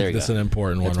go. That's an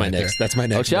important one. That's my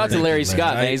next. Oh, shout out to Larry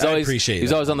Scott, man. I appreciate it.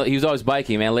 He was always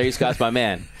biking, man. Larry Scott's my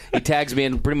man. He tags me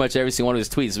in pretty much every single one of his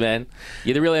tweets, man.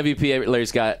 You're the real MVP, Larry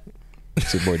Scott.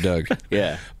 Super Doug.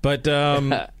 Yeah. But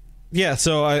yeah,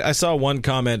 so I saw one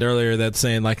comment earlier that's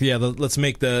saying like, let's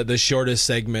make the shortest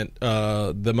segment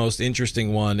the most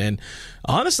interesting one, and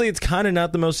honestly, it's kind of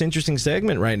not the most interesting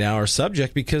segment right now or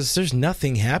subject because there's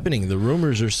nothing happening. The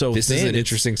rumors are so This thin. is an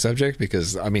interesting subject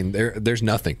because I mean there's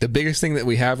nothing. The biggest thing that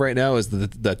we have right now is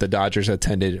that the Dodgers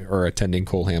attending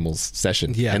Cole Hamels'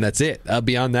 session, and that's it.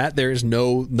 Beyond that, there's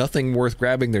nothing worth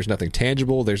grabbing. There's nothing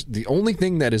tangible. There's the only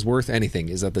thing that is worth anything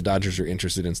is that the Dodgers are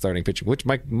interested in starting pitching, which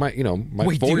my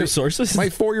sources? My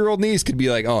 4-year-old niece could be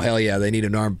like, oh hell yeah, they need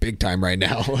an arm big time right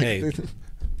now. Hey,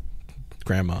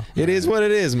 grandma. It is what it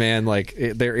is, man. Like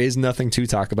there is nothing to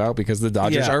talk about because the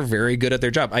Dodgers are very good at their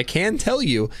job. I can tell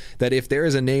you that if there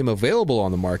is a name available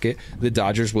on the market, the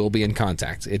Dodgers will be in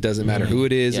contact. It doesn't matter who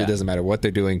it is. It doesn't matter what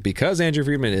they're doing because Andrew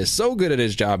Friedman is so good at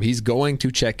his job. He's going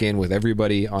to check in with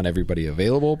everybody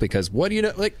available because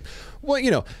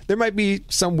there might be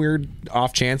some weird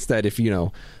off chance that if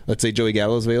let's say Joey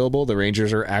Gallo's available, the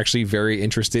Rangers are actually very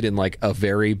interested in like a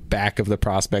very back of the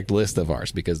prospect list of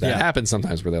ours because that happens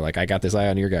sometimes where they're like, I got this eye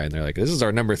on your guy, and they're like, this is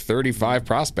our number 35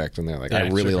 prospect, and they're like, I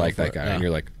really like that guy, and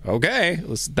you're like, okay,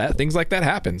 things like that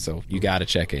happen, so you got to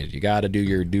check in, you got to do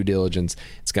your due diligence.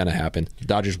 It's gonna happen. The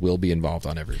Dodgers will be involved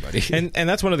on everybody, and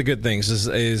that's one of the good things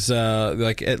is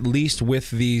like at least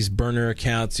with these burner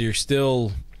accounts, you're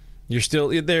still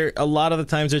there. A lot of the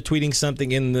times they're tweeting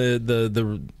something in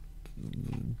the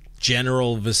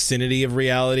general vicinity of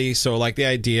reality. So, like, the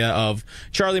idea of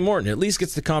Charlie Morton at least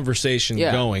gets the conversation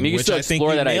going, you which I think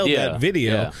you nailed that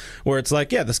video where it's like,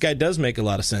 this guy does make a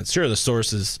lot of sense. Sure, the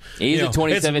sources. He's a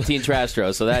 2017 trash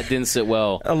throw, so that didn't sit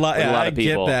well with a lot of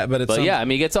people. I get that, but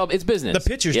he gets all it's business. The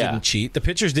pitchers didn't cheat. The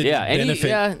pitchers didn't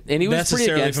benefit. And he was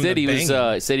pretty against it. He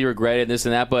was said he regretted this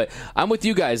and that, but I'm with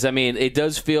you guys. I mean, it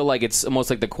does feel like it's almost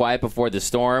like the quiet before the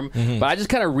storm, but I just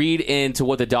kind of read into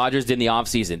what the Dodgers did in the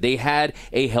offseason. They had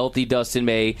a healthy Dustin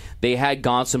May. They had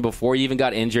Gonsolin before he even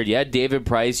got injured. You had David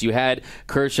Price. You had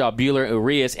Kershaw, Buehler,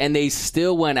 Urias, and they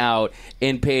still went out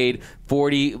and paid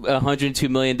 $102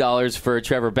 million for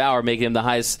Trevor Bauer, making him the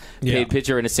highest paid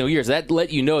pitcher in a single year. So that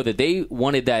let you know that they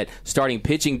wanted that starting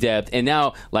pitching depth. And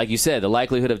now, like you said, the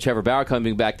likelihood of Trevor Bauer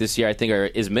coming back this year, I think,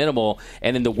 is minimal.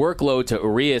 And then the workload to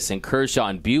Urias and Kershaw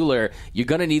and Buehler, you're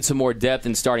going to need some more depth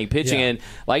in starting pitching. And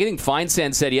like I think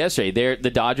Feinstein said yesterday,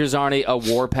 the Dodgers aren't a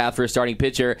warpath for a starting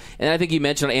pitcher. And I think he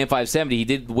mentioned on AM 570, he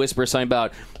did whisper something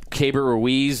about Keibert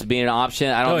Ruiz being an option.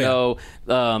 I don't know.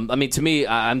 I mean, to me,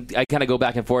 I kind of go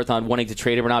back and forth on wanting to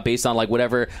trade him or not based on like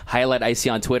whatever highlight I see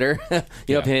on Twitter.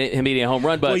 Him hitting a home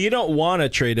run. But you don't want to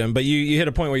trade him, but you hit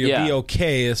a point where you'll be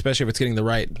okay, especially if it's getting the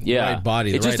right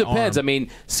body. It just depends. Arm. I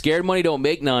mean, scared money don't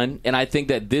make none, and I think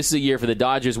that this is a year for the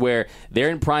Dodgers where they're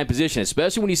in prime position,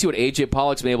 especially when you see what AJ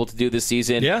Pollock's been able to do this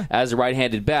season as a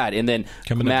right-handed bat, and then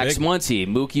Max Muncy,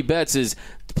 Mookie Betts is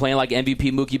playing like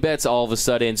MVP Mookie Betts all of a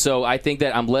sudden. So I think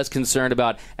that I'm less concerned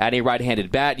about adding a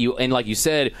right-handed bat. And like you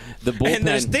said, the bullpen. And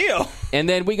there's Theo. And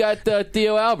then we got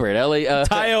Theo Albert.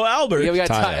 Tayo Albert. Yeah, we got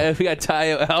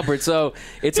Tayo Albert. So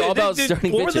it's all about starting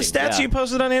pitching. What were the stats you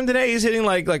posted on him today? He's hitting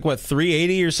like what,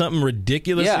 380 or something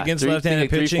ridiculous against left-handed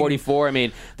pitching? 344. I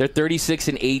mean, they're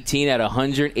 36-18 at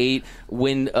 108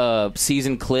 win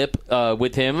season clip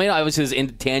with him. I mean, obviously his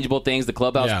intangible things, the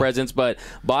clubhouse presence, but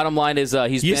bottom line is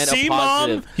he's been a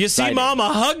positive. You see, Mom,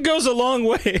 a hug goes a long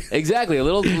way. Exactly, a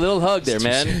little hug there,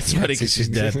 man. It's funny because she's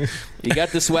dead. You got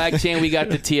the swag chain, we got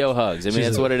the T.O. hugs. I mean,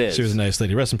 that's what it is. She was a nice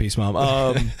lady. Rest in peace, Mom.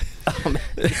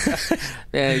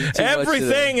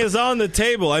 Everything is on the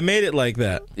table. I made it like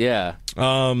that. Yeah.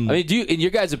 I mean, in your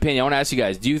guys' opinion, I want to ask you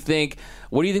guys,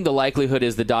 what do you think the likelihood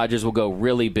is the Dodgers will go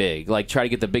really big? Like, try to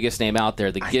get the biggest name out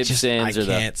there, the Gibsons I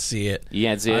can't see it. You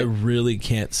can't see it? I really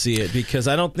can't see it because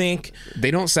I don't think...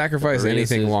 They don't sacrifice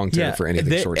anything long-term for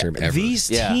anything short-term ever. These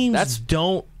teams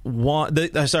don't want...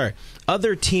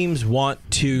 other teams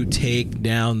want to take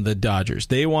down the Dodgers.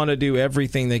 They want to do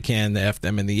everything they can to F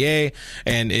them in the A,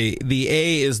 and the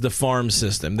A is the farm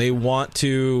system. They want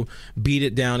to beat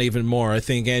it down even more. I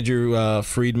think Andrew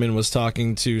Friedman was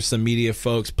talking to some media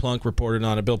folks. Plunk reported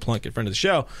on it. Bill Plunk, a friend of the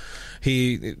show.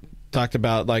 He talked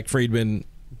about, like, Friedman,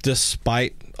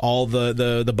 despite all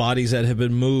the bodies that have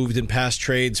been moved in past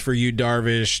trades for Yu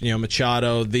Darvish,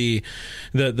 Machado, the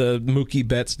Mookie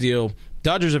Betts deal,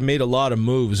 Dodgers have made a lot of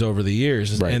moves over the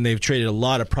years, and they've traded a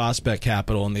lot of prospect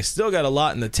capital, and they still got a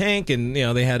lot in the tank, and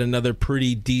they had another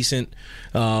pretty decent,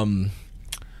 by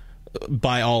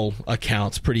all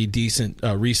accounts, pretty decent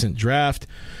recent draft.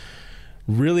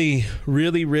 Really,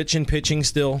 really rich in pitching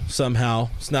still. Somehow,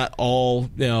 it's not all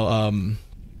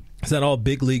it's not all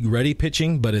big league ready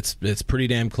pitching, but it's pretty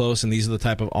damn close, and these are the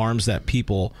type of arms that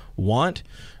people want.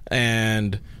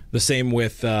 And the same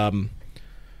with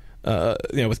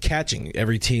with catching.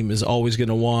 Every team is always going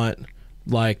to want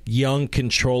like young,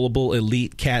 controllable,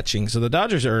 elite catching. So the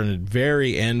Dodgers are in a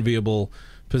very enviable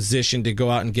position to go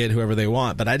out and get whoever they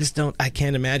want. But I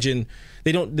can't imagine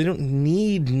they don't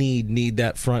need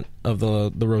that front of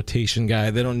the rotation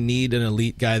guy. They don't need an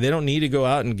elite guy. They don't need to go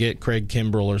out and get Craig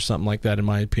Kimbrell or something like that, in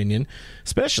my opinion.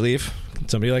 Especially if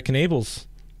somebody like Knebel's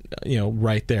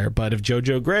right there. But if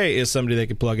JoJo Gray is somebody they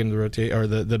could plug into the rotate or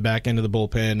the back end of the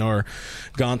bullpen, or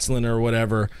Gonsolin or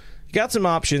whatever, you got some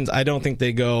options. I don't think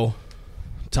they go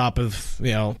top of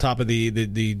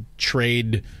the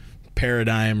trade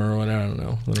paradigm or whatever. I don't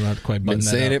know. I'm not quite been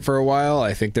saying it for a while.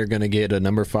 I think they're going to get a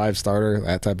number 5 starter,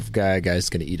 that type of guy. Guy's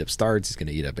going to eat up starts. He's going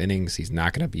to eat up innings. He's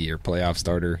not going to be your playoff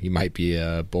starter. He might be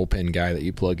a bullpen guy that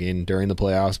you plug in during the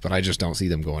playoffs, but I just don't see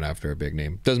them going after a big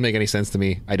name. Doesn't make any sense to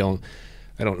me. I don't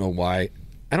know why.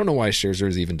 I don't know why Scherzer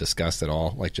is even discussed at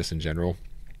all, like just in general.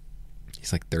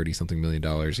 He's like $30-something million.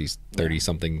 He's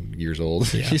 30-something years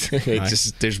old. Yeah.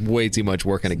 There's way too much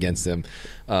working against him.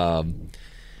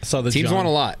 Teams want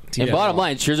a lot. And bottom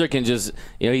line, Scherzer can just,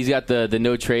 he's got the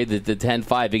no trade, the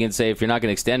 10-5. He can say, if you're not going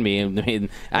to extend me,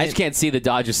 I just can't see the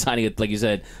Dodgers signing it, like you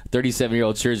said,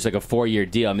 37-year-old Scherzer, like a 4-year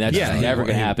deal. I mean, that's just never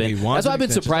going to happen. That's why I've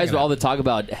been surprised with all the talk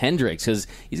about Hendricks, because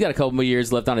he's got a couple more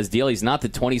years left on his deal. He's not the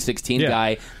 2016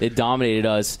 guy that dominated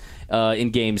us in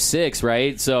Game 6,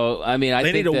 right? So, I mean, I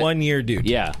think they need a 1-year dude.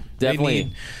 Yeah,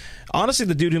 definitely. honestly,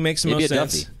 the dude who makes the Maybe most a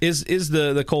sense is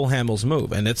the Cole Hamels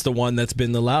move, and it's the one that's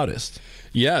been the loudest.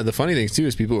 Yeah, the funny thing too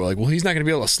is people are like, "Well, he's not going to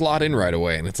be able to slot in right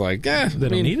away," and it's like, They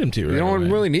don't need him to. Right you don't away.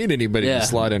 really need anybody Yeah. to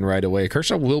slot in right away.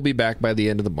 Kershaw will be back by the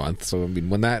end of the month, so I mean,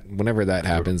 whenever that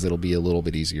happens, it'll be a little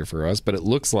bit easier for us. But it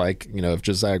looks like, if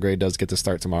Josiah Gray does get to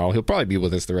start tomorrow, he'll probably be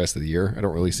with us the rest of the year. I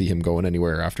don't really see him going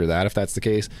anywhere after that. If that's the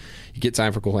case, you get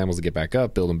time for Cole Hamels to get back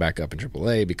up, build him back up in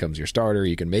AAA, becomes your starter.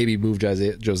 You can maybe move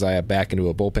Josiah back into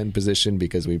a bullpen position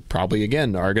because we probably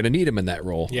again are going to need him in that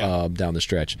role down the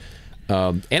stretch.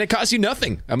 And it costs you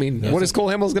nothing. I mean, what is Cole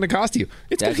Hamels going to cost you?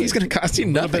 He's going to cost you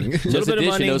nothing. Just little bit of addition,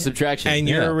 money, no subtraction. and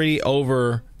you're already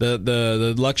over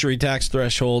the luxury tax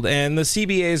threshold, and the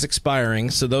CBA is expiring,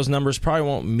 so those numbers probably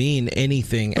won't mean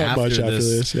anything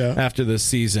after this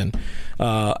season.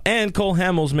 And Cole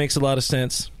Hamels makes a lot of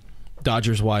sense,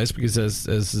 Dodgers wise, because as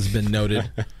has been noted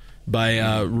by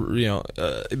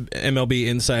MLB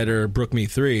insider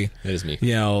BrookMe3. That is me.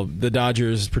 The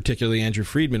Dodgers, particularly Andrew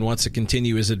Friedman, wants to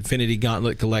continue his Infinity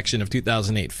Gauntlet collection of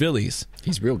 2008 Phillies.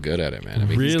 He's real good at it, man. I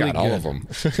mean, Really he's got all good. of them.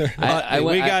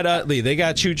 We got Utley, they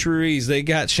got Choo Ruiz, they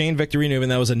got Shane Victorino,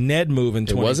 and that was a Ned move in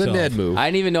 2012. It was a Ned move. I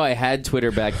didn't even know I had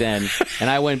Twitter back then, and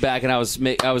I went back and I was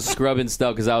scrubbing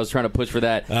stuff because I was trying to push for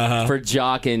that for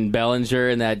Jock and Bellinger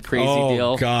and that crazy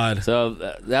deal. Oh, God. So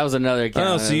that was another account.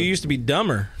 Oh, so you used to be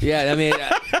dumber. Yeah, I mean,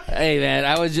 hey man,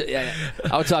 I would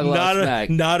talk a lot of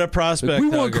smack. Not a prospect. We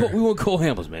want Cole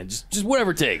Hamels, man. Just whatever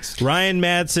it takes. Ryan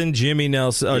Madsen, Jimmy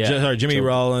Nelson, Jimmy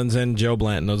Rollins, and Joe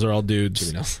Blanton. Those are all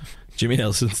dudes. Jimmy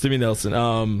Nelson.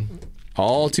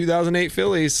 All 2008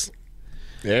 Phillies.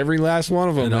 Every last one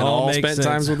of them. It And all all makes spent sense.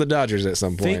 times with the Dodgers at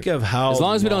some point. Think of how As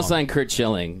long as we don't long. sign Kurt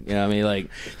Schilling, you know what I mean? Like,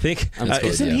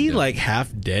 Isn't he like half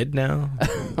dead now?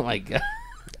 oh my god.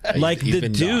 Like He's the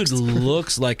been dude doxed.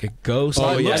 looks like a ghost. Oh,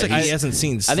 It looks yeah. like he hasn't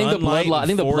seen I think the sunlight blood. I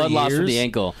think the in 4 blood loss from the years.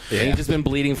 ankle. Yeah. He's just been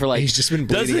bleeding for like. He's just been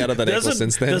bleeding out of that ankle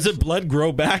since then. Does it blood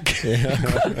grow back?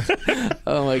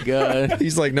 Oh my god.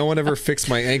 He's like, no one ever fixed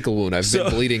my ankle wound. I've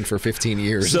been bleeding for 15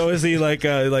 years. So is he like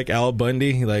Al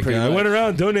Bundy? Like Pretty I much. went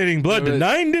around donating blood to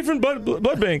 9 different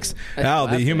blood banks. Al,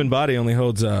 the human body only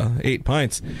holds 8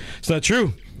 pints. It's not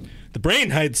true. The brain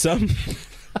hides some.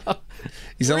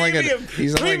 He's on like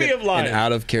Premium line. an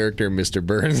out of character Mr.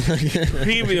 Burns.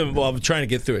 Premium. Well, I'm trying to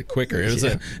get through it quicker.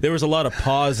 There was a lot of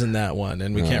pause in that one,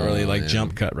 and we can't really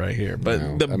jump cut right here. But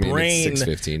No. the I mean, it's brain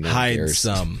 6:15, no one hides cares.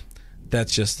 some.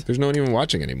 That's just There's no one even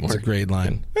watching anymore. it's a great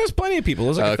line. There's plenty of people.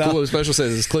 There's like Cool Special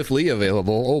says, is Cliff Lee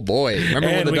available? Oh boy!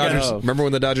 Remember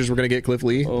when the Dodgers were going to get Cliff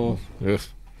Lee? Oh. Ugh.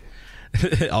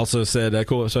 also said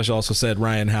Cool Special also said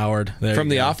Ryan Howard From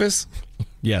The Office.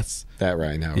 Yes, That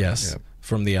Ryan Howard. yes, Yep.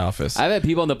 from The Office. I've had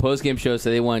people on the postgame show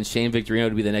say they want Shane Victorino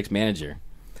to be the next manager.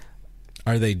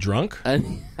 Are they drunk? I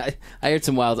heard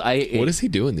some wild. What is he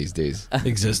doing these days?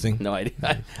 Existing? No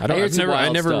idea. I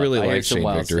never really liked Shane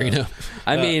Victorino.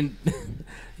 I mean,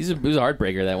 he was a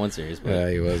heartbreaker that one series. But. Yeah,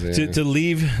 he was. Yeah. To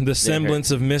leave the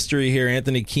semblance of mystery here,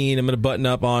 Anthony Keene, I'm going to button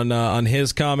up on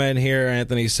his comment here.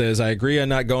 Anthony says, I agree on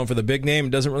not going for the big name.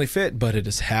 It doesn't really fit, but it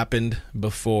has happened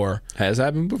before. Has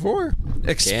happened before.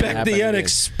 Expect happen the again.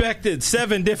 unexpected.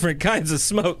 7 different kinds of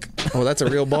smoke. Oh, that's a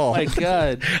real ball. Oh my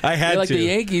God! I had You're like to. the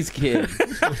Yankees kid.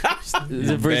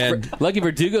 Banned. Lucky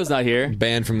Verdugo's not here.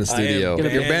 Banned from the studio.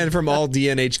 banned. You're banned from all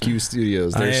DNHQ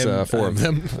studios. There's 4 of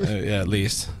them. Yeah, at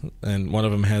least. And one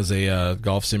of them has a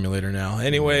golf simulator now.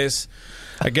 Anyways,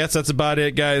 I guess that's about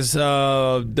it, guys.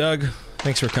 Doug,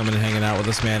 thanks for coming and hanging out with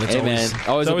us, man. It's Hey, man.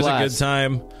 Always a a blast. good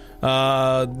time.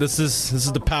 This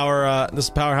is the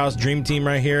powerhouse dream team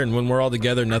right here, and when we're all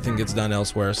together, nothing gets done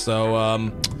elsewhere.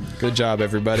 So, Good job,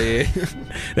 everybody.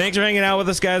 thanks for hanging out with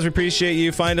us, guys. We appreciate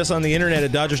you. Find us on the internet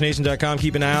at DodgersNation.com.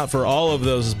 Keep an eye out for all of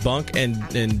those bunk and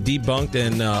debunked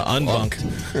and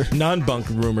unbunked, non-bunk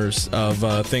rumors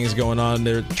of things going on.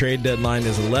 Their trade deadline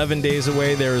is 11 days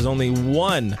away. There is only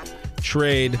one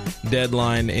trade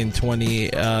deadline in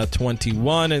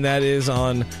 2021, and that is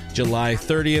on July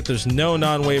 30th. There's no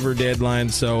non-waiver deadline,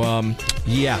 so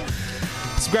yeah.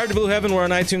 Subscribe to Blue Heaven. We're on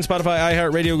iTunes, Spotify,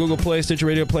 iHeartRadio, Google Play, Stitcher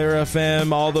Radio, Player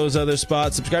FM, all those other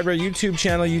spots. Subscribe to our YouTube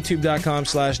channel,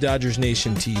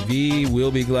 youtube.com/DodgersNationTV. We'll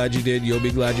be glad you did. You'll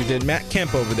be glad you did. Matt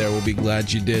Kemp over there will be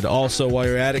glad you did. Also, while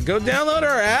you're at it, go download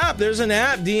our app. There's an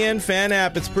app, DN Fan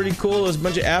App. It's pretty cool. There's a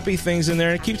bunch of appy things in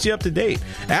there, and it keeps you up to date.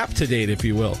 App to date, if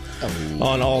you will,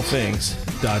 on all things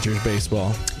Dodgers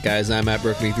baseball. Guys, I'm at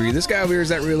BrookMe3. This guy over here is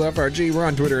at RealFRG. We're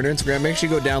on Twitter and Instagram. Make sure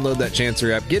you go download that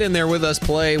Chancer app. Get in there with us,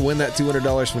 play, win that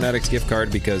 $200 Fanatics gift card,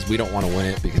 because we don't want to win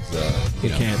it because we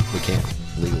can't. We can't.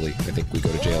 legally. I think we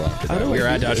go to jail after that. We are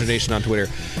at Dodger Nation on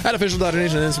Twitter, at Official Dodger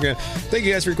Nation on Instagram. Thank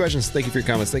you guys for your questions. Thank you for your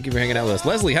comments. Thank you for hanging out with us.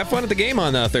 Leslie, have fun at the game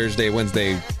on Thursday,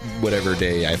 Wednesday, whatever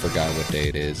day. I forgot what day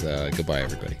it is. Goodbye,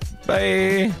 everybody.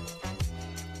 Bye.